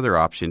to another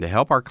option to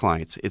help our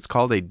clients. It's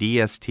called a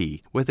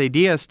DST. With a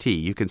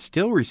DST, you can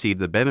still receive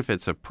the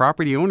benefits of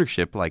property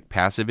ownership like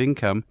passive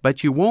income,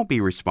 but you won't be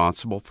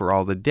responsible for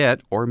all the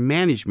debt or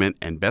management,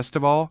 and best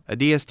of all, a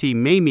DST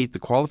may meet the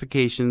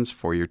qualifications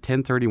for your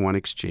 1031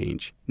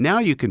 exchange. Now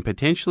you can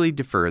potentially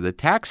defer the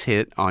tax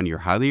hit on your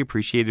highly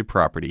appreciated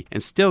property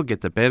and still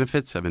get the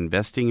benefits of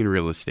investing in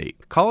real estate.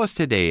 Call us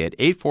today at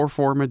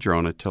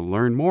 844-MADRONA to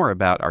learn more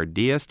about our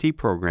DST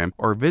program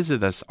or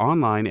visit us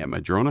online at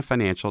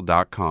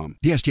madronafinancial.com.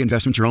 DST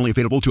investments are only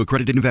available to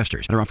accredited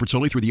investors and are offered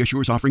solely through the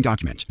issuers offering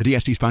documents. The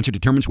DST sponsor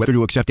determines whether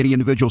to accept any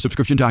individual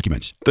subscription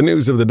documents. The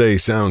news of the day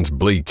sounds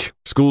bleak.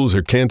 Schools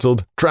are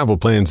canceled, travel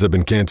plans have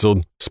been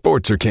canceled,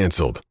 sports are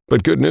canceled.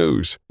 But good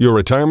news, your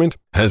retirement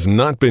has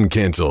not been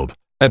canceled.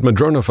 At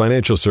Madrona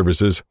Financial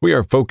Services, we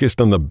are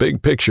focused on the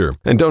big picture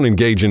and don't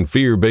engage in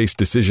fear-based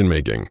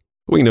decision-making.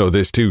 We know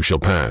this too shall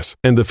pass,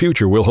 and the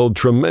future will hold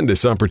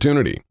tremendous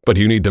opportunity. But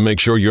you need to make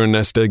sure your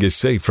nest egg is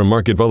safe from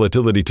market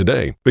volatility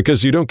today,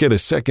 because you don't get a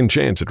second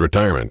chance at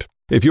retirement.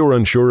 If you're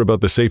unsure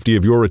about the safety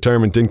of your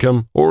retirement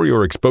income or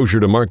your exposure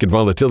to market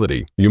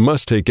volatility, you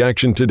must take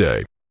action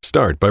today.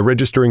 Start by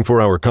registering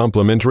for our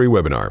complimentary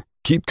webinar,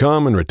 Keep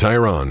Calm and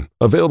Retire On,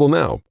 available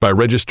now by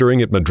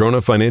registering at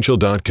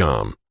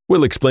madronafinancial.com.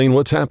 We'll explain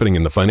what's happening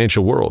in the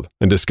financial world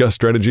and discuss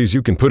strategies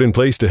you can put in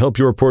place to help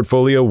your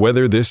portfolio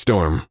weather this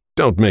storm.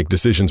 Don't make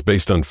decisions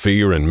based on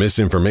fear and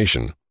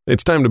misinformation.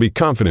 It's time to be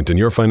confident in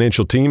your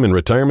financial team and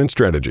retirement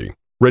strategy.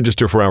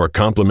 Register for our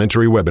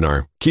complimentary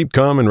webinar, Keep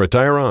Calm and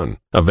Retire On,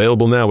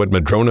 available now at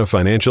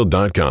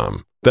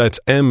madronafinancial.com. That's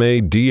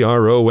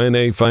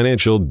MADRONA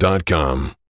financial.com.